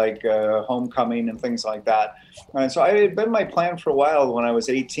like homecoming and things like that. And so it had been my plan for a while when I was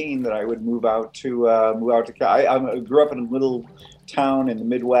 18 that I would move out to. I grew up in a little town in the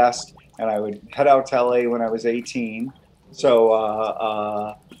Midwest, and I would head out to LA when I was 18. So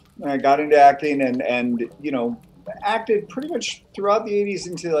I got into acting and acted pretty much throughout the 80s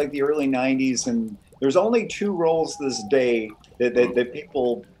into like the early 90s, and there's only two roles this day that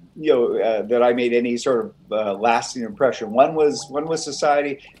people that I made any sort of lasting impression. One was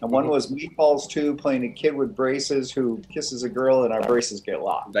Society, and one was Meatballs 2, playing a kid with braces who kisses a girl, and our braces get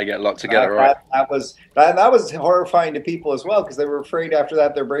locked. They get locked together, right? That was horrifying to people as well, because they were afraid after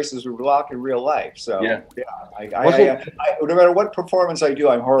that their braces would lock in real life. So no matter what performance I do,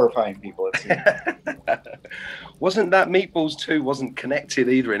 I'm horrifying people. It seems. Wasn't that Meatballs 2 wasn't connected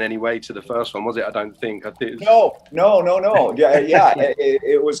either in any way to the first one, was it? I don't think. I think No.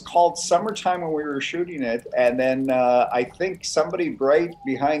 It was called Summertime when we were shooting it, and then I think somebody bright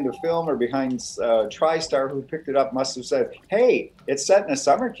behind the film or behind TriStar who picked it up must have said, "Hey, it's set in a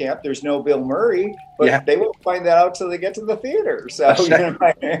summer camp. There's no Bill Murray," but they won't find that out till they get to the theater. So,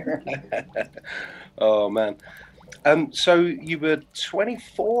 oh man. So you were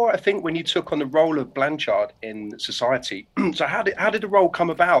 24, I think, when you took on the role of Blanchard in Society. So how did the role come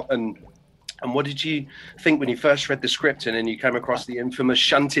about, and what did you think when you first read the script and then you came across the infamous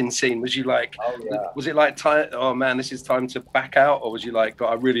shunting scene? Was you like, was it like, oh man, this is time to back out, or was you like, God,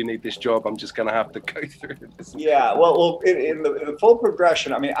 I really need this job, I'm just going to have to go through this? Yeah, well, in the full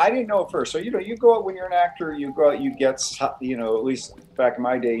progression, I mean, I didn't know at first. So, you go out when you're an actor, you go out, you get, at least back in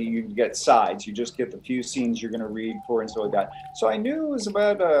my day, you get sides. You just get the few scenes you're going to read for and so like that. So I knew it was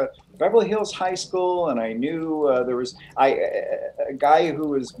about Beverly Hills High School, and I knew there was a guy who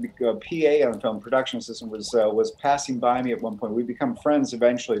was a PA on film, production assistant, was passing by me at one point. We become friends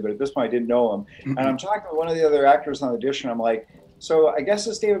eventually, but at this point I didn't know him. Mm-hmm. And I'm talking to one of the other actors on the audition. I'm like, so I guess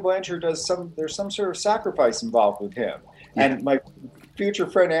this David Blanchard there's some sort of sacrifice involved with him. Yeah. And my future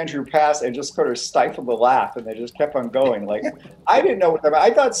friend Andrew passed and just sort of stifled a laugh, and they just kept on going. Like, I didn't know what that meant.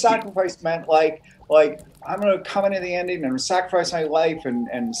 I thought sacrifice meant like I'm going to come into the ending and sacrifice my life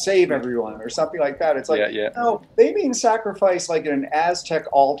and save everyone or something like that. It's like, no, they mean sacrifice like in an Aztec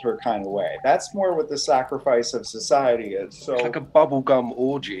altar kind of way. That's more what the sacrifice of society is. So it's like a bubblegum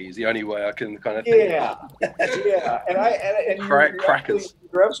orgy is the only way I can kind of think. Yeah. And crackers.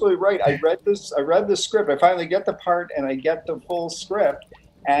 You're absolutely right. I read the script. I finally get the part and I get the full script,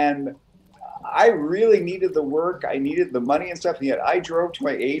 and I really needed the work. I needed the money and stuff. And yet I drove to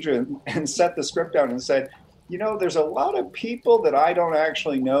my agent and set the script down and said, there's a lot of people that I don't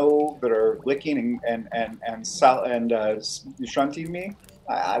actually know that are licking and shunting me.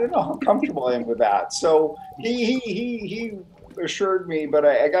 I don't know how comfortable I am with that. So he assured me, but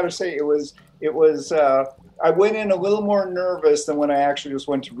I got to say it was. I went in a little more nervous than when I actually just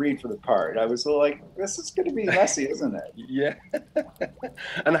went to read for the part. I was like, this is going to be messy, isn't it? Yeah.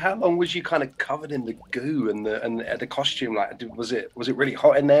 And how long was you kind of covered in the goo and the costume? Like, was it really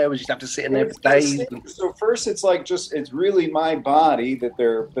hot in there? Was you have to sit in there for days? So first, it's like it's really my body that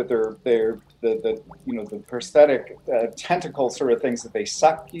they're the prosthetic tentacle sort of things that they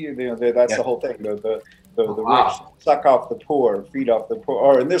suck you. That's the whole thing. The rich suck off the poor, feed off the poor,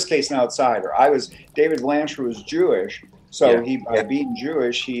 or in this case, an outsider. David Blanchard was Jewish, so by being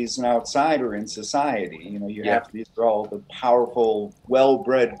Jewish, he's an outsider in society. These are all the powerful,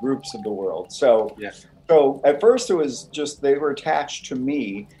 well-bred groups of the world. So at first it was just they were attached to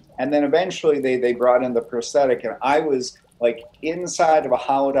me, and then eventually they brought in the prosthetic, and I was like inside of a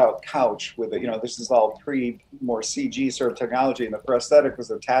hollowed out couch with this is all more CG sort of technology, and the prosthetic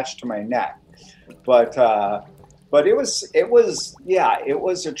was attached to my neck. But it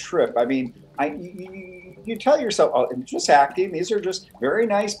was a trip. I mean, you tell yourself, oh, I'm just acting. These are just very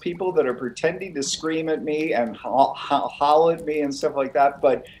nice people that are pretending to scream at me and howl at me and stuff like that.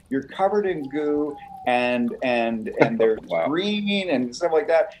 But you're covered in goo and they're screaming and stuff like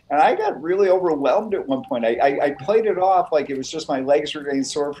that. And I got really overwhelmed at one point. I played it off like it was just my legs were getting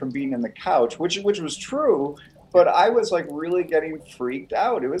sore from being in the couch, which was true. But I was like really getting freaked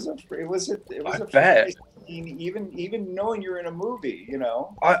out. It was a bet. Even knowing you're in a movie,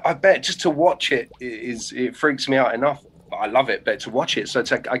 I bet just to watch it it freaks me out enough. I love it, but to watch it, so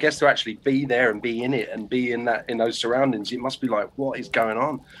I guess to actually be there and be in it and be in those surroundings, it must be like, what is going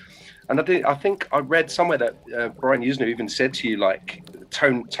on? And I think I read somewhere that Brian Usner even said to you, like,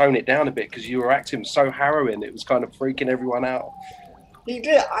 tone it down a bit because you were acting so harrowing, it was kind of freaking everyone out. He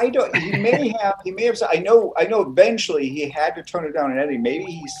did. He may have said, I know eventually he had to tone it down in editing. Maybe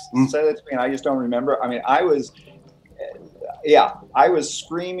he said it to me and I just don't remember. I mean, I was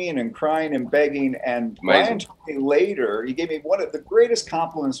screaming and crying and begging, and Brian told me later, he gave me one of the greatest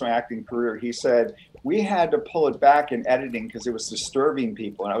compliments in my acting career. He said, we had to pull it back in editing because it was disturbing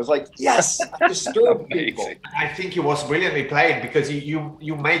people. And I was like, yes, disturb people. I think it was brilliantly played because you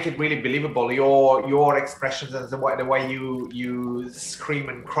make it really believable. Your expressions and the way you scream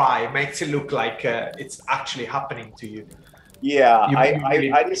and cry makes it look like it's actually happening to you. Yeah,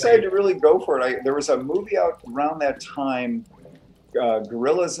 I decided to really go for it. There was a movie out around that time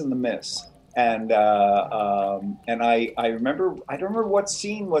Gorillas in the Mist. And I remember, I don't remember what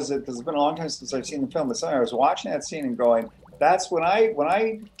scene was it, because it's been a long time since I've seen the film, but I was watching that scene and going, that's when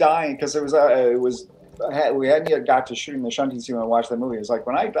I die, because we hadn't yet got to shooting the shunting scene when I watched that movie. It was like,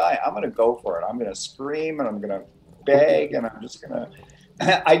 when I die, I'm going to go for it. I'm going to scream and I'm going to beg and I'm just going to,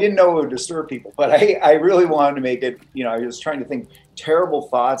 I didn't know it would disturb people, but I really wanted to make it, I was trying to think terrible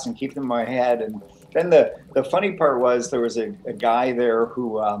thoughts and keep them in my head. And then the funny part was there was a guy there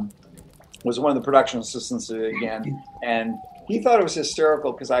who was one of the production assistants again, and he thought it was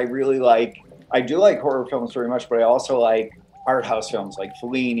hysterical because I do like horror films very much, but I also like art house films like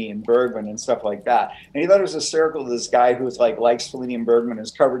Fellini and Bergman and stuff like that. And he thought it was hysterical, this guy who was likes Fellini and Bergman, is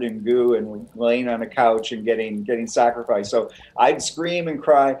covered in goo and laying on a couch and getting sacrificed. So I'd scream and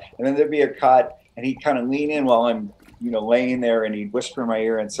cry, and then there'd be a cut, and he'd kind of lean in while I'm laying there, and he'd whisper in my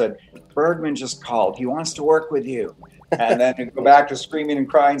ear and said, "Bergman just called. He wants to work with you." And then he'd go back to screaming and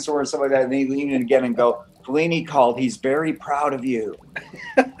crying sort of stuff like that, and then he'd lean in again and go, "Fellini called. He's very proud of you."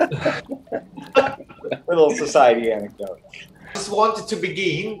 Little society anecdote. I just wanted to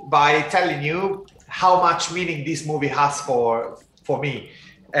begin by telling you how much meaning this movie has for me.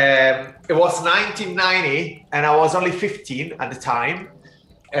 It was 1990, and I was only 15 at the time.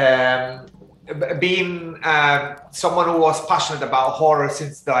 Being someone who was passionate about horror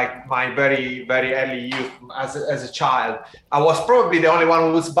since my very, very early youth as a child, I was probably the only one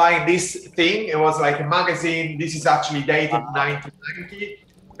who was buying this thing. It was like a magazine. This is actually dated 1990,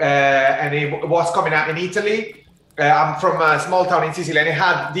 and it was coming out in Italy. I'm from a small town in Sicily, and it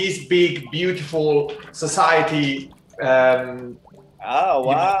had this big, beautiful society. Oh,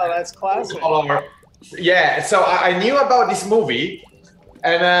 wow, that's classic. Yeah, so I knew about this movie.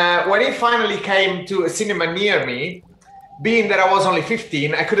 And when it finally came to a cinema near me, being that I was only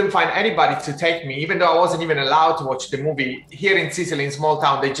 15, I couldn't find anybody to take me, even though I wasn't even allowed to watch the movie. Here in Sicily, in small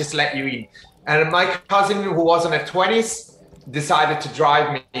town, they just let you in. And my cousin, who was in her 20s, decided to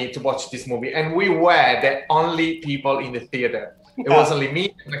drive me to watch this movie. And we were the only people in the theater. It was only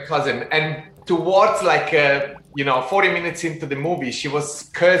me and my cousin. And towards 40 minutes into the movie, she was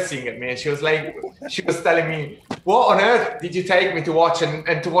cursing at me, and she was telling me, "What on earth did you take me to watch?"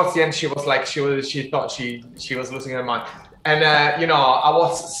 And towards the end, she was like, she thought she was losing her mind. And I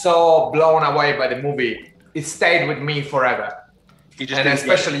was so blown away by the movie. It stayed with me forever. And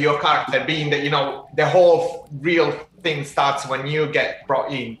especially your character, being that the whole real thing starts when you get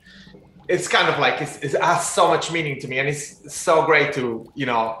brought in. It's kind of like it has so much meaning to me, and it's so great to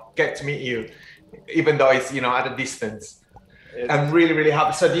get to meet you, even though it's at a distance. I'm really, really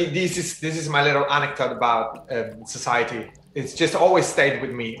happy. So this is my little anecdote about society. It's just always stayed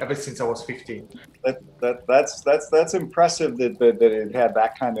with me ever since I was 15. That's impressive that it had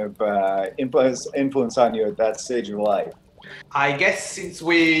that kind of influence on you at that stage of life. I guess since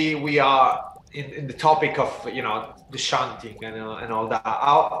we are in the topic of the shunting and all that,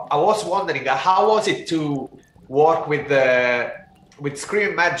 I was wondering how was it to work with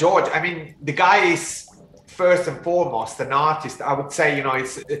Screaming Mad George. I mean, the guy is first and foremost an artist. I would say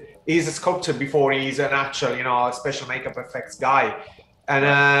he's a sculptor before he's an actual special makeup effects guy. And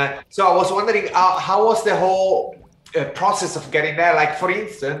so I was wondering how was the whole process of getting there. Like, for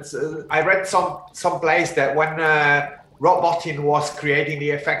instance, I read some place that when Rob Bottin was creating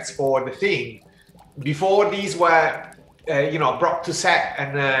the effects for The Thing, before these were brought to set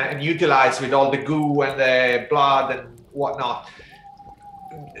and utilized with all the goo and the blood and whatnot,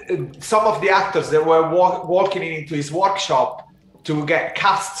 some of the actors that were walking into his workshop to get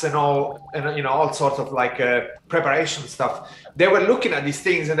casts and all sorts of preparation stuff, they were looking at these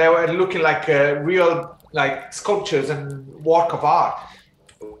things and they were looking like real sculptures and work of art.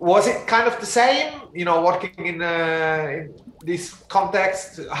 Was it kind of the same, working in this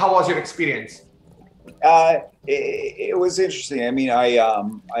context? How was your experience? It was interesting. I mean, I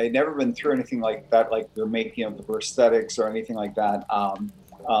had never been through anything like that, like the making of the prosthetics or anything like that.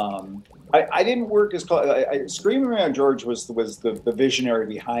 I didn't work as close. Screaming Mad George was the visionary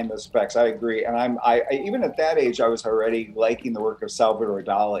behind those effects. I agree, and I even at that age I was already liking the work of Salvador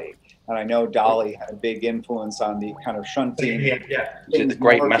Dali, and I know Dali had a big influence on the kind of shunting. The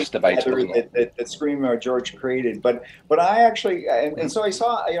great masturbator that Screaming Mad George created. But I actually and so I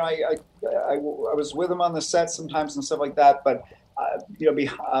saw I was with him on the set sometimes and stuff like that. But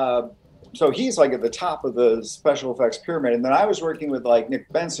so he's at the top of the special effects pyramid, and then I was working with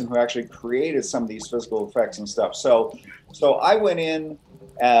Nick Benson, who actually created some of these physical effects and stuff. So I went in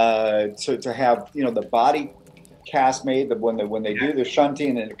to have the body cast made. That when they do the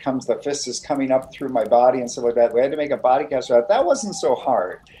shunting and the fist is coming up through my body and stuff like that. We had to make a body cast for that. That wasn't so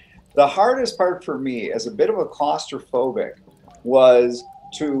hard. The hardest part for me, as a bit of a claustrophobic, was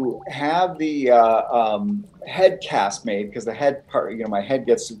to have the head cast made, because the head part, my head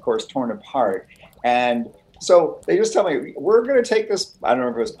gets, of course, torn apart. And so they just tell me, we're going to take this, I don't know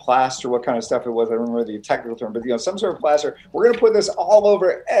if it was plaster, what kind of stuff it was, I don't remember the technical term, but some sort of plaster. We're going to put this all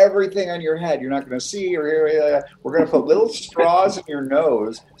over everything on your head. You're not going to see or hear. We're going to put little straws in your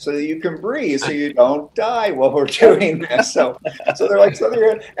nose so that you can breathe, so you don't die while we're doing this. So they're like,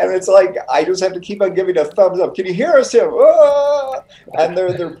 and it's like, I just have to keep on giving a thumbs up. Can you hear us, Tim? Ah! And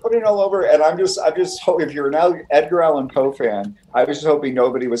they're putting it all over. And I'm just hoping, if you're now Edgar Allan Poe fan, I was just hoping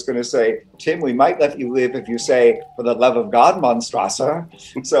nobody was going to say, Tim, we might let you live if you say, for the love of God, Monstrasa.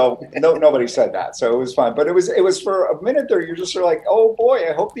 So nobody said that. So it was fine. But it was for a minute there, you're just sort of like, oh boy,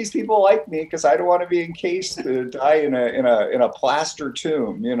 I hope these people like me, because I don't want to be encased to die in a plaster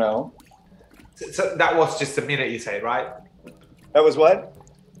tomb, So that was just a minute, you say, right? That was what?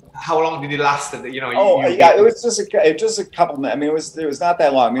 How long did it last? It was just a couple minutes. I mean, it was not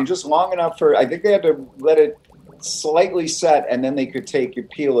that long. I mean, just long enough for, I think they had to let it slightly set, and then they could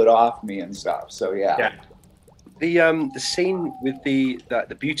peel it off me and stuff. So yeah. The scene with the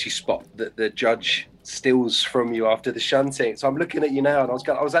beauty spot that the judge steals from you after the shunting. So I'm looking at you now, and I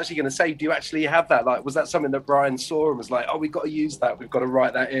was actually going to say, do you actually have that? Like, was that something that Brian saw and was like, oh, we've got to use that, we've got to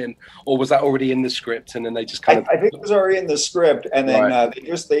write that in, or was that already in the script and then they just I think it was already in the script, and then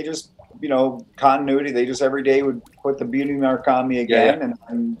they just continuity. They just every day would put the beauty mark on me again,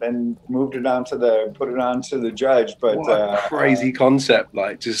 and then put it onto the judge. But what a crazy concept,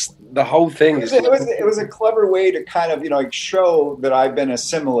 like just the whole thing. It was a clever way to kind of show that I've been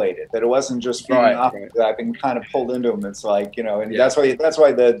assimilated, that it wasn't just feeding off that I've been kind of pulled into them. It's like and that's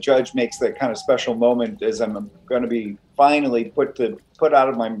why the judge makes that kind of special moment, as I'm going to be finally put out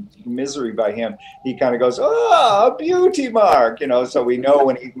of my misery by him. He kind of goes, a beauty mark, so we know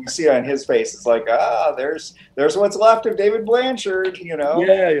when we see it on his face, it's like, there's what's left of David Blanchard,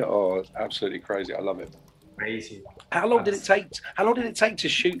 Oh, it's absolutely crazy. I love it. Crazy. How long did it take to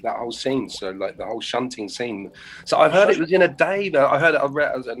shoot that whole scene? So like the whole shunting scene. So I've heard it was in a day, but I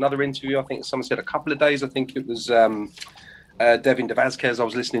read another interview, I think someone said a couple of days. I think it was Devin DeVazquez. I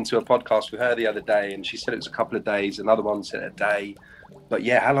was listening to a podcast with her the other day, and she said it was a couple of days. Another one said a day. But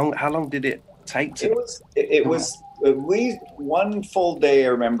yeah, how long did it take to? It was at least one full day. I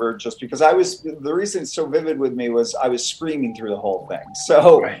remember, just because the reason it's so vivid with me was I was screaming through the whole thing.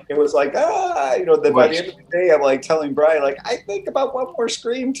 So it was like, by the end of the day, I'm like telling Brian, like, I think about one more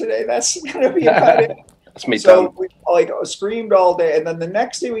scream today. That's gonna be about it. That's me. So we screamed all day, and then the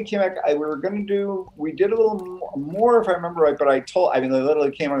next day we came back. We did a little more, if I remember right. But they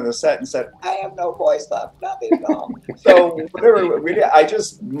literally came onto the set and said, "I have no voice left, nothing." So whatever we did, I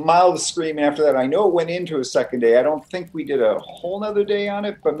just mouthed screaming after that. I know it went into a second day. I don't think we did a whole nother day on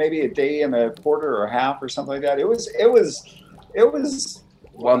it, but maybe a day and a quarter or a half or something like that. It was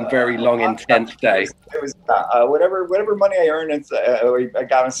one very long, intense day. It was whatever money I earned, I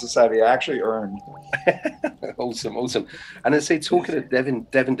got in society, I actually earned. Awesome. And let's say, talking to Devin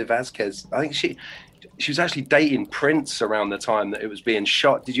DeVazquez, I think she was actually dating Prince around the time that it was being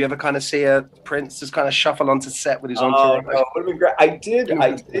shot. Did you ever kind of see Prince just kind of shuffle onto set with his entourage? No, it would have been great.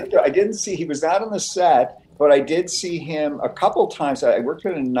 I didn't see. He was not on the set, but I did see him a couple times. I worked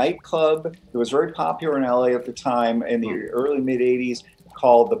at a nightclub that was very popular in LA at the time in the early mid '80s,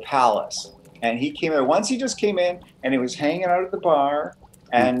 called The Palace, and he came in. Once he just came in and he was hanging out at the bar.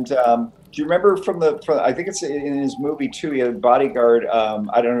 And do you remember from I think it's in his movie too, he had a bodyguard.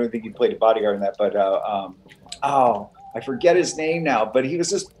 I don't think he played a bodyguard in that, but I forget his name now, but he was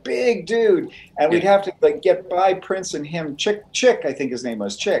this big dude, and we'd have to get by Prince and him. Chick, I think his name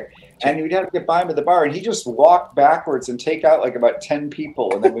was Chick. And we'd have to get by him at the bar, and he just walked backwards and take out about 10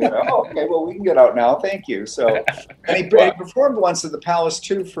 people. And then we go, okay, well, we can get out now. Thank you. So, and he performed once at the Palace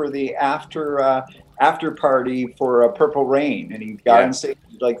too for the after party for Purple Rain. And he got on stage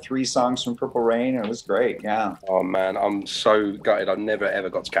 3 songs from Purple Rain, and it was great. Yeah. Oh man, I'm so gutted. I never ever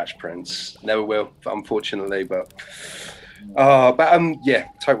got to catch Prince. Never will, unfortunately. But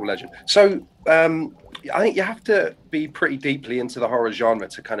total legend. So, I think you have to be pretty deeply into the horror genre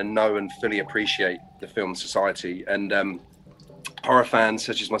to kind of know and fully appreciate the film Society. And horror fans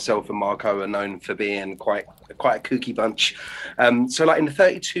such as myself and Marco are known for being quite a kooky bunch. So in the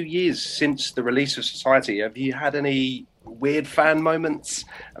 32 years since the release of Society, have you had any weird fan moments?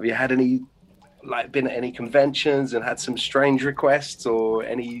 Have you had any, been at any conventions and had some strange requests, or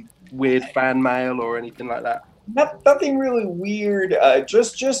any weird fan mail or anything like that? Nothing really weird.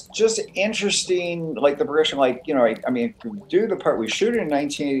 Just interesting. The progression. To do the part, we shoot it in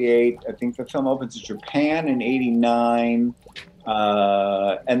 1988. I think the film opens in Japan in '89.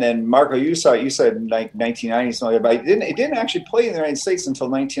 And then Marco, you said like 1990 something, but it didn't actually play in the United States until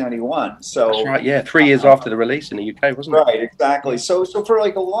 1991. So that's right, yeah, 3 years after the release in the UK, wasn't it? Right, exactly. So for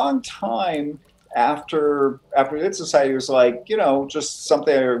like a long time after Vid Society, it was like, you know, just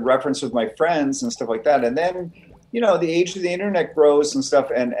something I referenced with my friends and stuff like that. And then, you know, the age of the internet grows and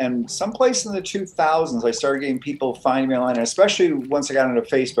stuff, and someplace in the 2000s, I started getting people finding me online, and especially once I got into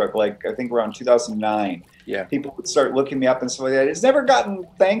Facebook, like I think around 2009. Yeah, people would start looking me up and stuff like that. It's never gotten,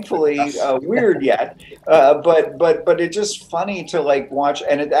 thankfully, weird yet, but it's just funny to like watch,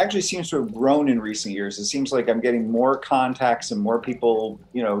 and it actually seems to have grown in recent years. It seems like I'm getting more contacts and more people,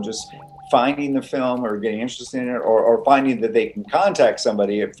 you know, just finding the film or getting interested in it, or finding that they can contact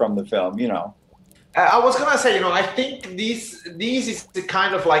somebody from the film, you know. I was gonna say, you know, I think this is the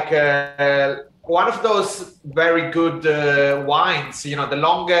kind of like one of those very good wines. You know, the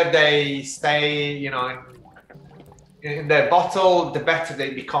longer they stay, you know, in the bottle, the better they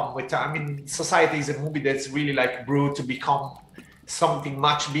become. I mean, Society is a movie that's really like brewed to become something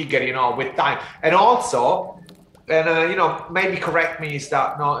much bigger, you know, with time. And also, and you know, maybe correct me if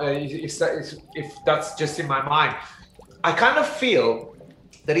that's just in my mind. I kind of feel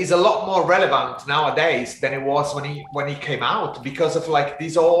that is a lot more relevant nowadays than it was when he came out, because of like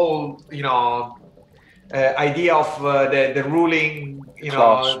this whole, you know, idea of the ruling, you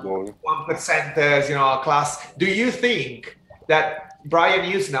class, know, 1%ers, you know, class. Do you think that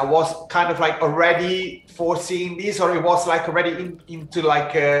Brian Usna was kind of like already foreseeing this, or it was like already into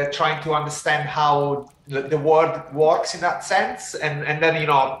like trying to understand how the world works in that sense, and then, you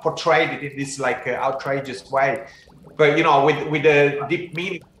know, portrayed it in this like outrageous way? But, you know, with a deep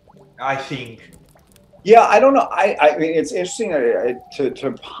meaning, I think. Yeah, I don't know. I mean, it's interesting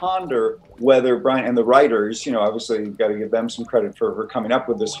to ponder whether Brian and the writers, you know, obviously you've got to give them some credit for coming up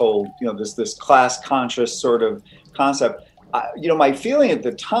with this whole, you know, this class conscious sort of concept. You know, my feeling at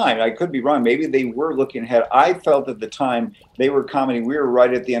the time, I could be wrong, maybe they were looking ahead. I felt at the time they were commenting, we were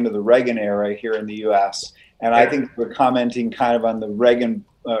right at the end of the Reagan era here in the U.S., and I think we're commenting kind of on the Reagan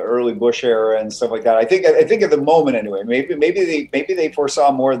early Bush era and stuff like that. I think at the moment anyway, maybe they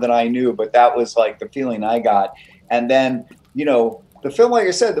foresaw more than I knew, but that was like the feeling I got. And then, you know, the film, like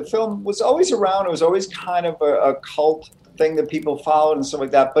I said, the film was always around. It was always kind of a cult thing that people followed and stuff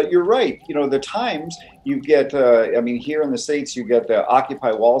like that. But you're right. You know, the times you get, I mean, here in the States, you get the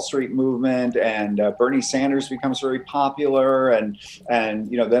Occupy Wall Street movement, and Bernie Sanders becomes very popular. And,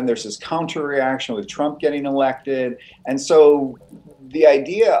 you know, then there's this counter reaction with Trump getting elected. And so the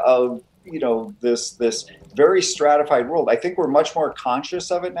idea of, you know, this very stratified world, I think we're much more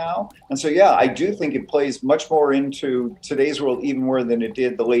conscious of it now. And so, yeah, I do think it plays much more into today's world, even more than it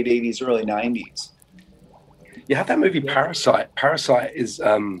did the late 80s, early 90s. You have that movie Parasite. Parasite is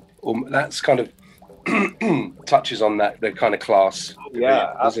that's kind of touches on that, the kind of class.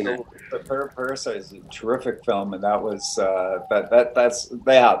 Yeah, absolutely. Parasite is a terrific film, and that was that's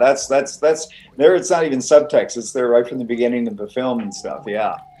there. It's not even subtext; it's there right from the beginning of the film and stuff.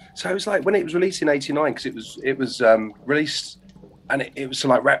 Yeah. So it was like when it was released in '89, because it was released, and it was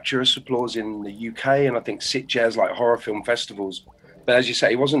like rapturous applause in the UK, and I think Sitges, like horror film festivals. But as you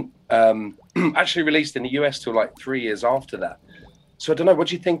say, it wasn't actually released in the US till like 3 years after that. So I don't know, what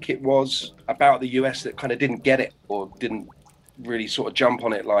do you think it was about the US that kind of didn't get it, or didn't really sort of jump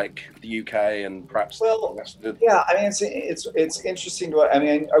on it like the UK and perhaps? Well, yeah, I mean, it's interesting. I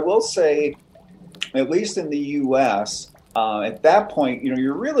mean, I will say, at least in the US, at that point, you know,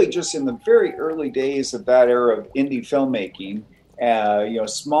 you're really just in the very early days of that era of indie filmmaking. You know,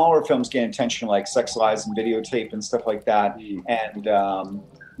 smaller films gain attention like Sex, Lies, and Videotape and stuff like that, and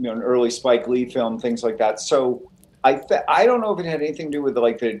you know, an early Spike Lee film, things like that. So I don't know if it had anything to do with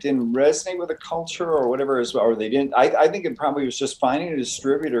like that it didn't resonate with the culture or whatever, or they didn't. I think it probably was just finding a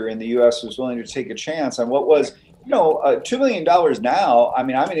distributor in the U.S. who was willing to take a chance on what was, you know, $2 million now. I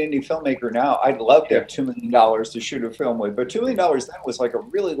mean, I'm an indie filmmaker now. I'd love to have $2 million to shoot a film with, but $2 million then was like a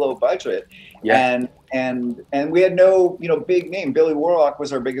really low budget. Yeah. And we had no, you know, big name. Billy Warlock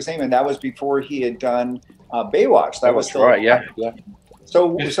was our biggest name, and that was before he had done Baywatch. That was still right. Yeah.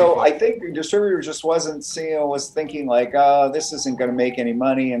 So I think the distributor just wasn't, you know, was thinking like, this isn't going to make any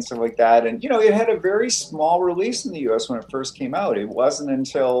money and stuff like that. And, you know, it had a very small release in the U.S. when it first came out. It wasn't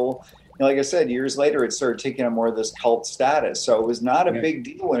until, you know, like I said, years later, it started taking on more of this cult status. So it was not a big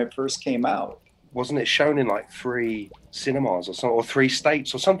deal when it first came out. Wasn't it shown in like 3 cinemas or something, or 3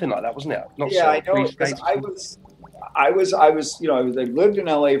 states or something like that, wasn't it? I know, because I was, you know, I lived in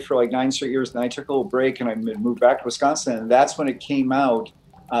LA for like 9 straight years, and I took a little break and I moved back to Wisconsin, and that's when it came out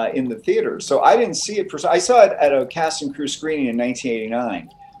in the theater. So I didn't see it I saw it at a cast and crew screening in 1989.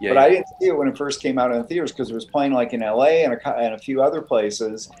 But I didn't see it when it first came out in the theaters because it was playing like in LA and a few other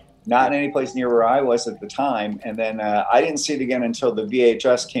places, not in any place near where I was at the time. And then I didn't see it again until the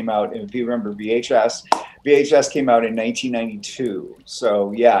VHS came out. And if you remember VHS came out in 1992.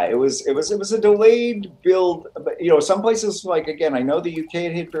 So yeah, it was a delayed build. But, you know, some places like, again, I know the UK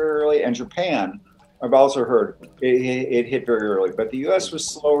it hit very early, and Japan, I've also heard it hit very early, but the US was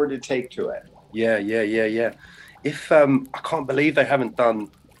slower to take to it. Yeah. If I can't believe they haven't done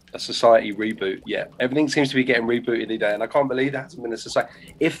a Society reboot yet. Everything seems to be getting rebooted today, and I can't believe there hasn't been a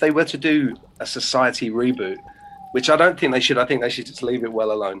Society. If they were to do a Society reboot, which I don't think they should, I think they should just leave it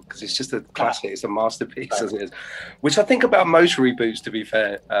well alone because it's just a classic, it's a masterpiece as it is. Which I think about most reboots, to be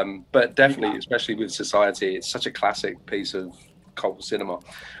fair, but definitely, especially with Society, it's such a classic piece of cult cinema.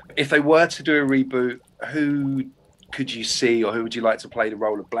 If they were to do a reboot, who could you see, or who would you like to play the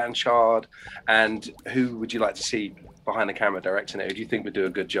role of Blanchard, and who would you like to see behind the camera directing it? Who do you think would do a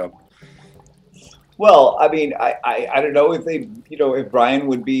good job? Well, I mean, I don't know if they, you know, if Brian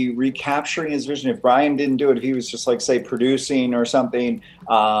would be recapturing his vision. If Brian didn't do it, if he was just like, say, producing or something.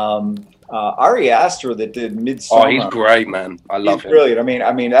 Ari Aster that did Midsommar. Oh, he's great, man. I love him. Brilliant.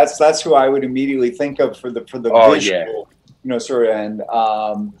 I mean, that's who I would immediately think of for the visual, you know, sort of. And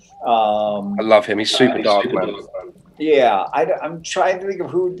I love him. He's super dark, man. Yeah, I'm trying to think of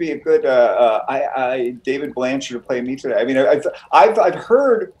who would be a good David Blanchard to play me today. I mean, I've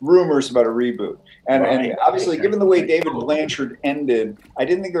heard rumors about a reboot, and obviously, given the way David Blanchard ended, I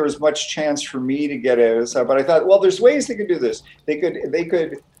didn't think there was much chance for me to get it. So, but I thought, well, there's ways they could do this. They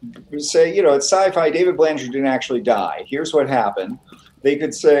could say, you know, it's sci-fi. David Blanchard didn't actually die. Here's what happened. They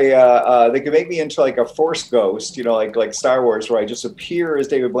could say they could make me into like a Force ghost, you know, like Star Wars, where I just appear as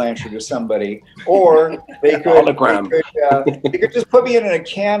David Blanchard to somebody, or they could they could just put me in a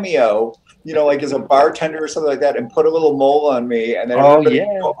cameo, you know, like as a bartender or something like that, and put a little mole on me, and then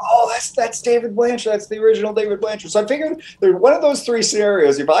go, oh, that's David Blanchard, that's the original David Blanchard. So I figured there's one of those three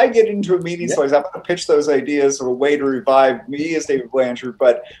scenarios. If I get into a meeting place, I'm going to pitch those ideas of a way to revive me as David Blanchard.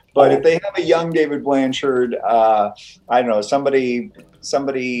 But if they have a young David Blanchard, I don't know, somebody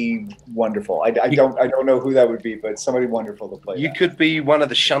wonderful. I don't know who that would be, but somebody wonderful to play. You could be one of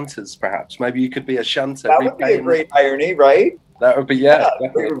the shunters, perhaps. Maybe you could be a shunter. That would be a great irony, right? That would be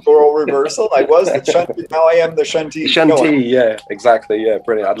role reversal. I was the shunty, now I am the shuntee. Shuntee, yeah, exactly, yeah,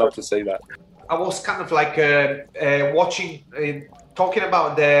 brilliant. I'd love to see that. I was kind of like watching, talking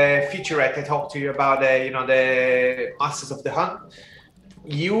about the featurette. I talked to you about the Masters of the Hunt.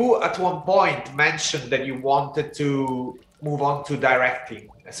 You at one point mentioned that you wanted to move on to directing.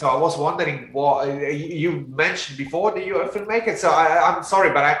 So I was wondering what you mentioned before that you're a filmmaker. So I'm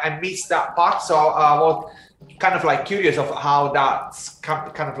sorry, but I missed that part. So I was kind of like curious of how that's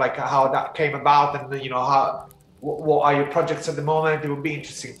kind of like how that came about, and you know what are your projects at the moment. It would be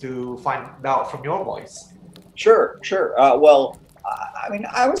interesting to find out from your voice. Sure. Well, I mean,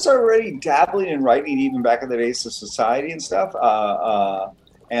 I was already dabbling in writing even back in the days of Society and stuff.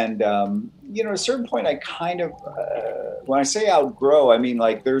 You know, at a certain point, I kind of, when I say outgrow, I mean,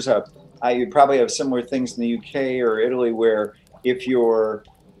 like I probably have similar things in the UK or Italy where if you're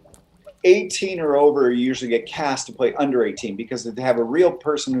 18 or over, you usually get cast to play under 18, because if they have a real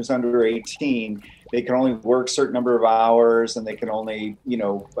person who's under 18, they can only work a certain number of hours, and they can only, you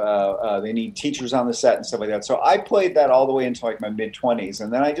know, they need teachers on the set and stuff like that. So I played that all the way into like my mid-20s,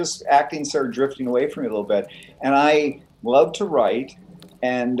 and then acting started drifting away from me a little bit. And I love to write.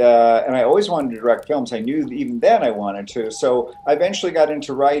 And I always wanted to direct films. I knew even then I wanted to. So I eventually got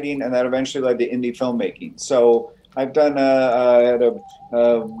into writing, and that eventually led to indie filmmaking. So I've done a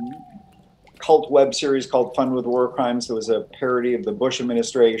cult web series called Fun with War Crimes. It was a parody of the Bush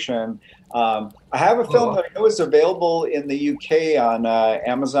administration. I have a film that I know is available in the UK on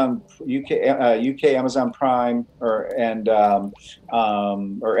Amazon Amazon Prime or Amazon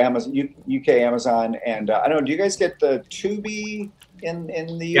UK Amazon. And I don't know. Do you guys get the Tubi in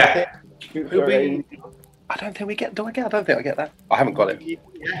the UK? I don't think we get. Do I get? I don't think I get that. I haven't got it.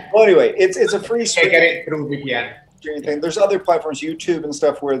 Well, anyway, it's a free stream. Get it through VPN. There's other platforms, YouTube and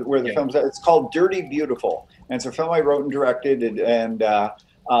stuff, where the film's. It's called Dirty Beautiful, and it's a film I wrote and directed, and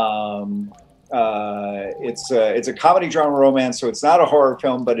it's a comedy drama romance. So it's not a horror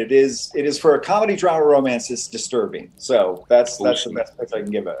film, but it is for a comedy drama romance. It's disturbing. So that's the best place I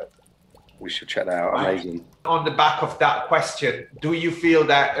can give it. We should check that out. Amazing. On the back of that question, do you feel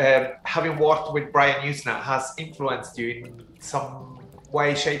that having worked with Brian Yuzna has influenced you in some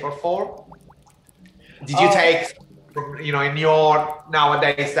way, shape, or form? Did you take from, you know, in your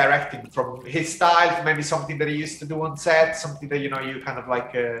nowadays directing from his style, maybe something that he used to do on set, something that, you know, you kind of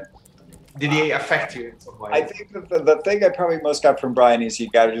like Did he affect you in some way? I think that the thing I probably most got from Brian is you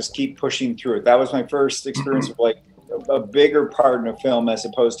got to just keep pushing through it. That was my first experience of like a bigger part in a film as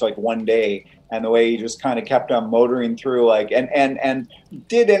opposed to like one day, and the way he just kind of kept on motoring through, like and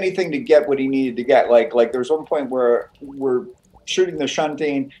did anything to get what he needed to get. Like there's one point where we're shooting the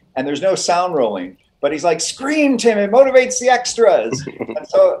shunting and there's no sound rolling, but he's like, "Scream, Tim! It motivates the extras." And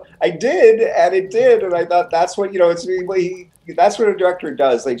so I did, and it did, and I thought that's what that's what a director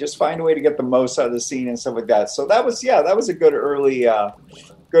does. They just find a way to get the most out of the scene and stuff like that. So that was a good early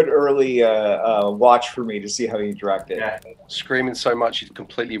watch for me to see how he directed. Yeah. Screaming so much he'd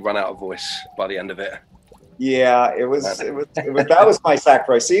completely run out of voice by the end of it. Yeah, it was that was my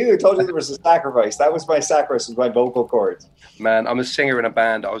sacrifice. See, I told you there was a sacrifice. That was my sacrifice with my vocal cords. Man, I'm a singer in a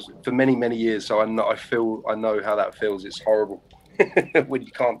band. I was for many, many years, so I know how that feels. It's horrible when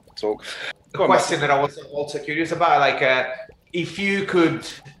you can't talk. The question that I was also curious about, like, if you could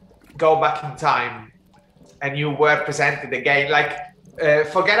go back in time and you were presented again, like,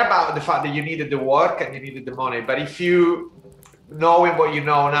 forget about the fact that you needed the work and you needed the money, but if you, knowing what you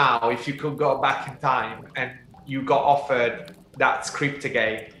know now, if you could go back in time and you got offered that script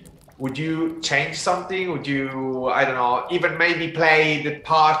again, would you change something? Would you, I don't know, even maybe play the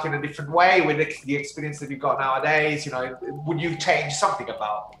part in a different way with the experience that you got nowadays? You know, would you change something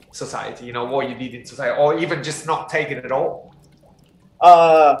about society, you know, what you did in society, or even just not take it at all?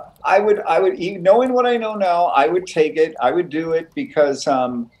 I would, knowing what I know now, I would take it. I would do it because,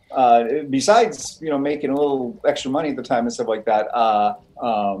 besides, making a little extra money at the time and stuff like that,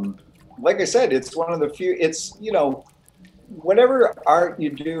 like I said, it's one of the few, whatever art you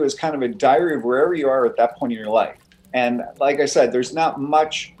do is kind of a diary of wherever you are at that point in your life. And like I said, there's not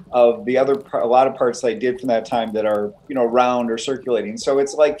much of a lot of parts that I did from that time that are, around or circulating. So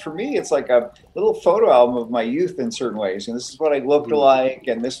it's like, for me, it's like a little photo album of my youth in certain ways. And this is what I looked like.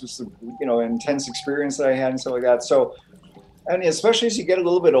 And this was the, intense experience that I had and stuff like that. So, and especially as you get a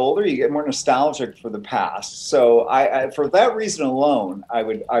little bit older, you get more nostalgic for the past. So I for that reason alone, I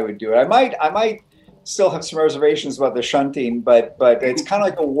would do it. I might still have some reservations about the shunting, but it's kind of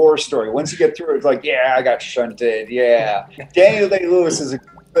like a war story. Once you get through it, it's like, yeah, I got shunted. Yeah. Daniel Day-Lewis is a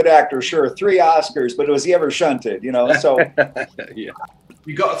good actor, sure. 3 Oscars, but was he ever shunted? So yeah.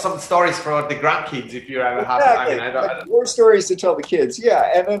 You got some stories for the grandkids if you ever have. Exactly. I don't more stories to tell the kids.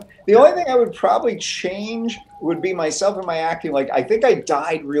 Yeah. And then the only thing I would probably change would be myself and my acting. Like, I think I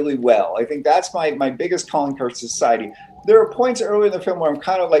died really well. I think that's my biggest calling card to society. There are points early in the film where I'm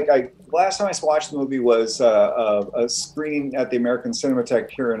kind of like, last time I watched the movie was a screening at the American Cinematheque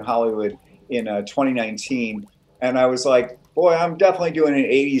here in Hollywood in 2019. And I was like, boy, I'm definitely doing an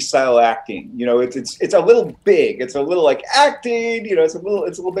 80s style acting. It's a little big. It's a little like acting, it's a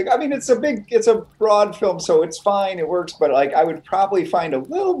little big. I mean, it's a broad film, so it's fine. It works. But like, I would probably find a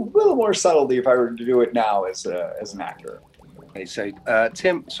little more subtlety if I were to do it now as an actor. Okay, so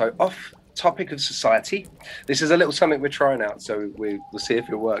Tim, off topic of society, this is a little something we're trying out, so we'll see if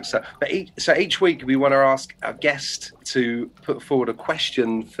it works. So each week we want to ask our guest to put forward a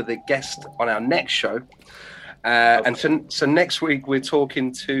question for the guest on our next show. And so next week we're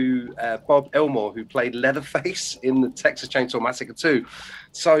talking to Bob Elmore, who played Leatherface in the Texas Chainsaw Massacre 2.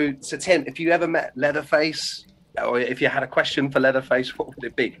 So Tim, if you ever met Leatherface, or if you had a question for Leatherface, what would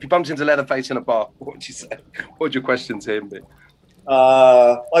it be? If you bumped into Leatherface in a bar, what would you say? What would your question to him be?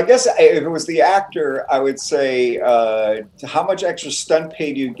 I guess if it was the actor, I would say, how much extra stunt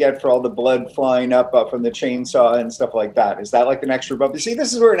pay do you get for all the blood flying up from the chainsaw and stuff like that? Is that like an extra bump? You see,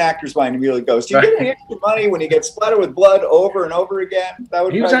 this is where an actor's mind immediately goes. Do you get any extra money when you get splattered with blood over and over again? That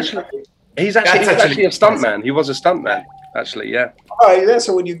would he's actually a stuntman. He was a stuntman, actually, yeah. All right, yeah.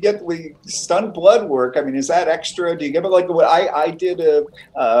 So when you get stunt blood work, I mean, is that extra? Do you get it? Like what I did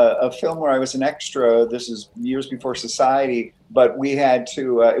a film where I was an extra. This is years before Society. But we had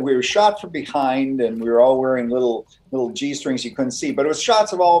to, we were shot from behind and we were all wearing little G-strings you couldn't see. But it was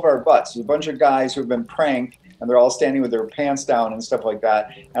shots of all of our butts. It was a bunch of guys who've been pranked and they're all standing with their pants down and stuff like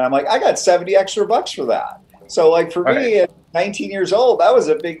that. And I'm like, I got $70 extra for that. So like for me at 19 years old, that was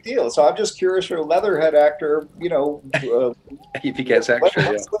a big deal. So I'm just curious for a Leatherhead actor, if he gets extra,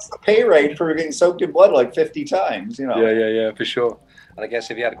 what's the pay rate for getting soaked in blood like 50 times, Yeah, for sure. And I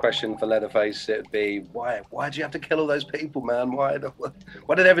guess if you had a question for Leatherface, it'd be, why'd you have to kill all those people, man? What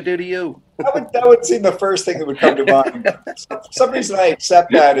did they ever do to you? That would seem the first thing that would come to mind. For some reason, I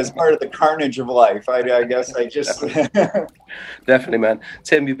accept that as part of the carnage of life. I guess I just... Definitely, man.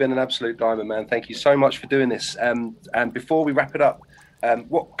 Tim, you've been an absolute diamond, man. Thank you so much for doing this. And before we wrap it up,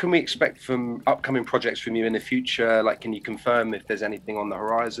 what can we expect from upcoming projects from you in the future? Like, can you confirm if there's anything on the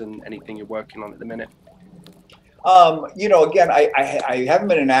horizon, anything you're working on at the minute? Again, I haven't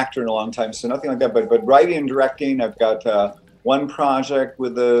been an actor in a long time, so nothing like that. But writing and directing, I've got one project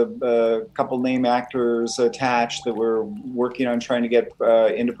with a couple name actors attached that we're working on trying to get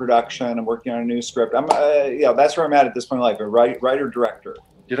into production. I'm working on a new script. That's where I'm at this point in life, a writer director.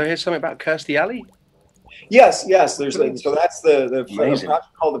 Did I hear something about Kirstie Alley? Yes. So that's the project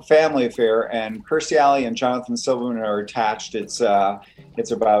called The Family Affair, and Kirstie Alley and Jonathan Silverman are attached. It's about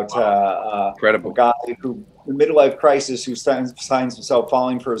incredible a guy who, in midlife crisis, who finds himself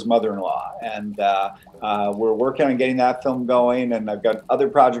falling for his mother-in-law, and we're working on getting that film going. And I've got other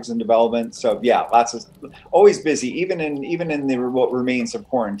projects in development. So always busy, even in the what remains of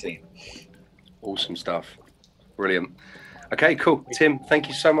quarantine. Awesome stuff, brilliant. Okay, cool. Tim, thank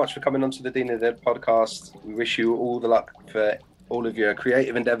you so much for coming on to the Dean of the Dead podcast. We wish you all the luck for all of your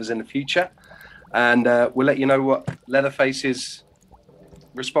creative endeavors in the future. And we'll let you know what Leatherface's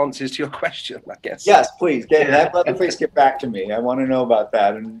response is to your question, I guess. Yes, please. Have Leatherface get back to me. I want to know about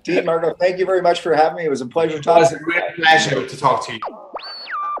that. And Dean Marco, thank you very much for having me. It was a pleasure talking. It was a great pleasure to talk to you.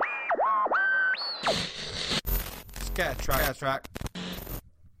 Scare Track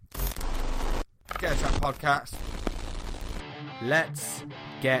podcast. Let's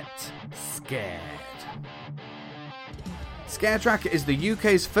get scared. Scare Track is the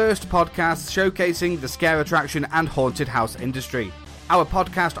UK's first podcast showcasing the scare attraction and haunted house industry. Our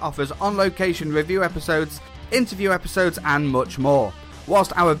podcast offers on-location review episodes, interview episodes, and much more.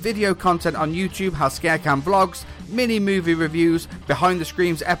 Whilst our video content on YouTube has Scarecam vlogs, mini movie reviews, behind the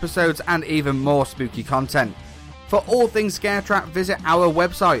screens episodes, and even more spooky content. For all things Scare Track, visit our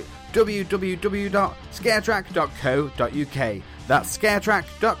website www.scaretrack.co.uk. That's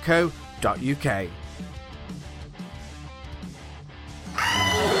scaretrack.co.uk.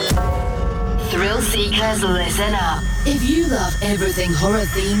 Thrill seekers, listen up. If you love everything horror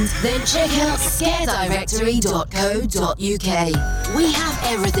themed, then check out scaredirectory.co.uk. We have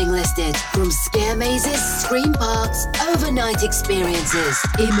everything listed, from scare mazes, scream parks, overnight experiences,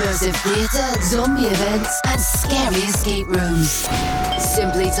 immersive theatre, zombie events, and scary escape rooms.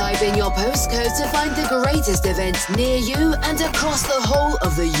 Simply type in your postcode to find the greatest events near you and across the whole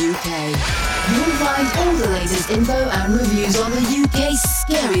of the UK. You'll find all the latest info and reviews on the UK's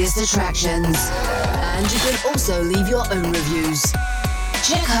scariest attractions. And you can also leave your own reviews.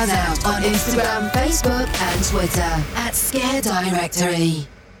 Check us out on Instagram, Facebook and Twitter at Scare Directory.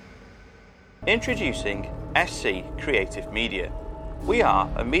 Introducing SC Creative Media. We are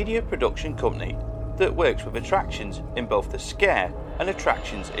a media production company that works with attractions in both the scare and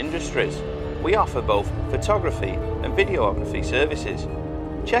attractions industries. We offer both photography and videography services.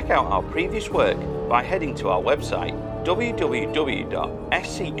 Check out our previous work by heading to our website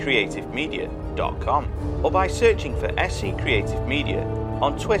www.sccreativemedia.com or by searching for SC Creative Media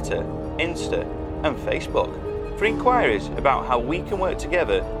on Twitter, Insta and Facebook. For inquiries about how we can work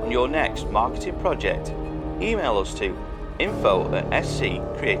together on your next marketing project, email us to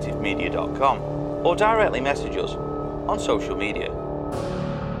info@sccreativemedia.com or directly message us on social media.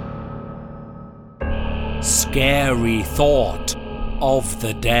 Scary thought of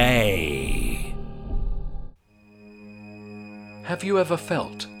the day. Have you ever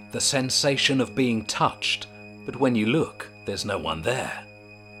felt the sensation of being touched, but when you look, there's no one there?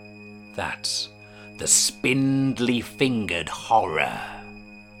 That's the spindly-fingered horror.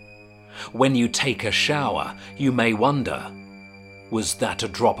 When you take a shower, you may wonder, was that a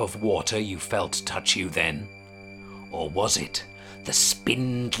drop of water you felt touch you then? Or was it the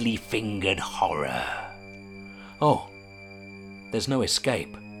spindly-fingered horror? Oh, there's no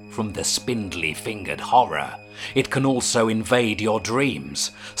escape from the spindly-fingered horror. It can also invade your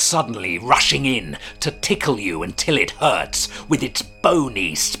dreams, suddenly rushing in to tickle you until it hurts with its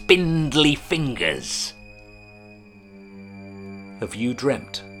bony, spindly fingers. Have you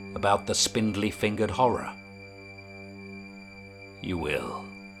dreamt about the spindly-fingered horror? You will.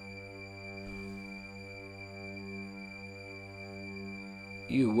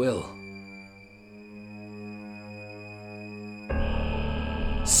 You will.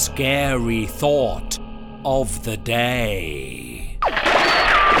 Scary thought of the day.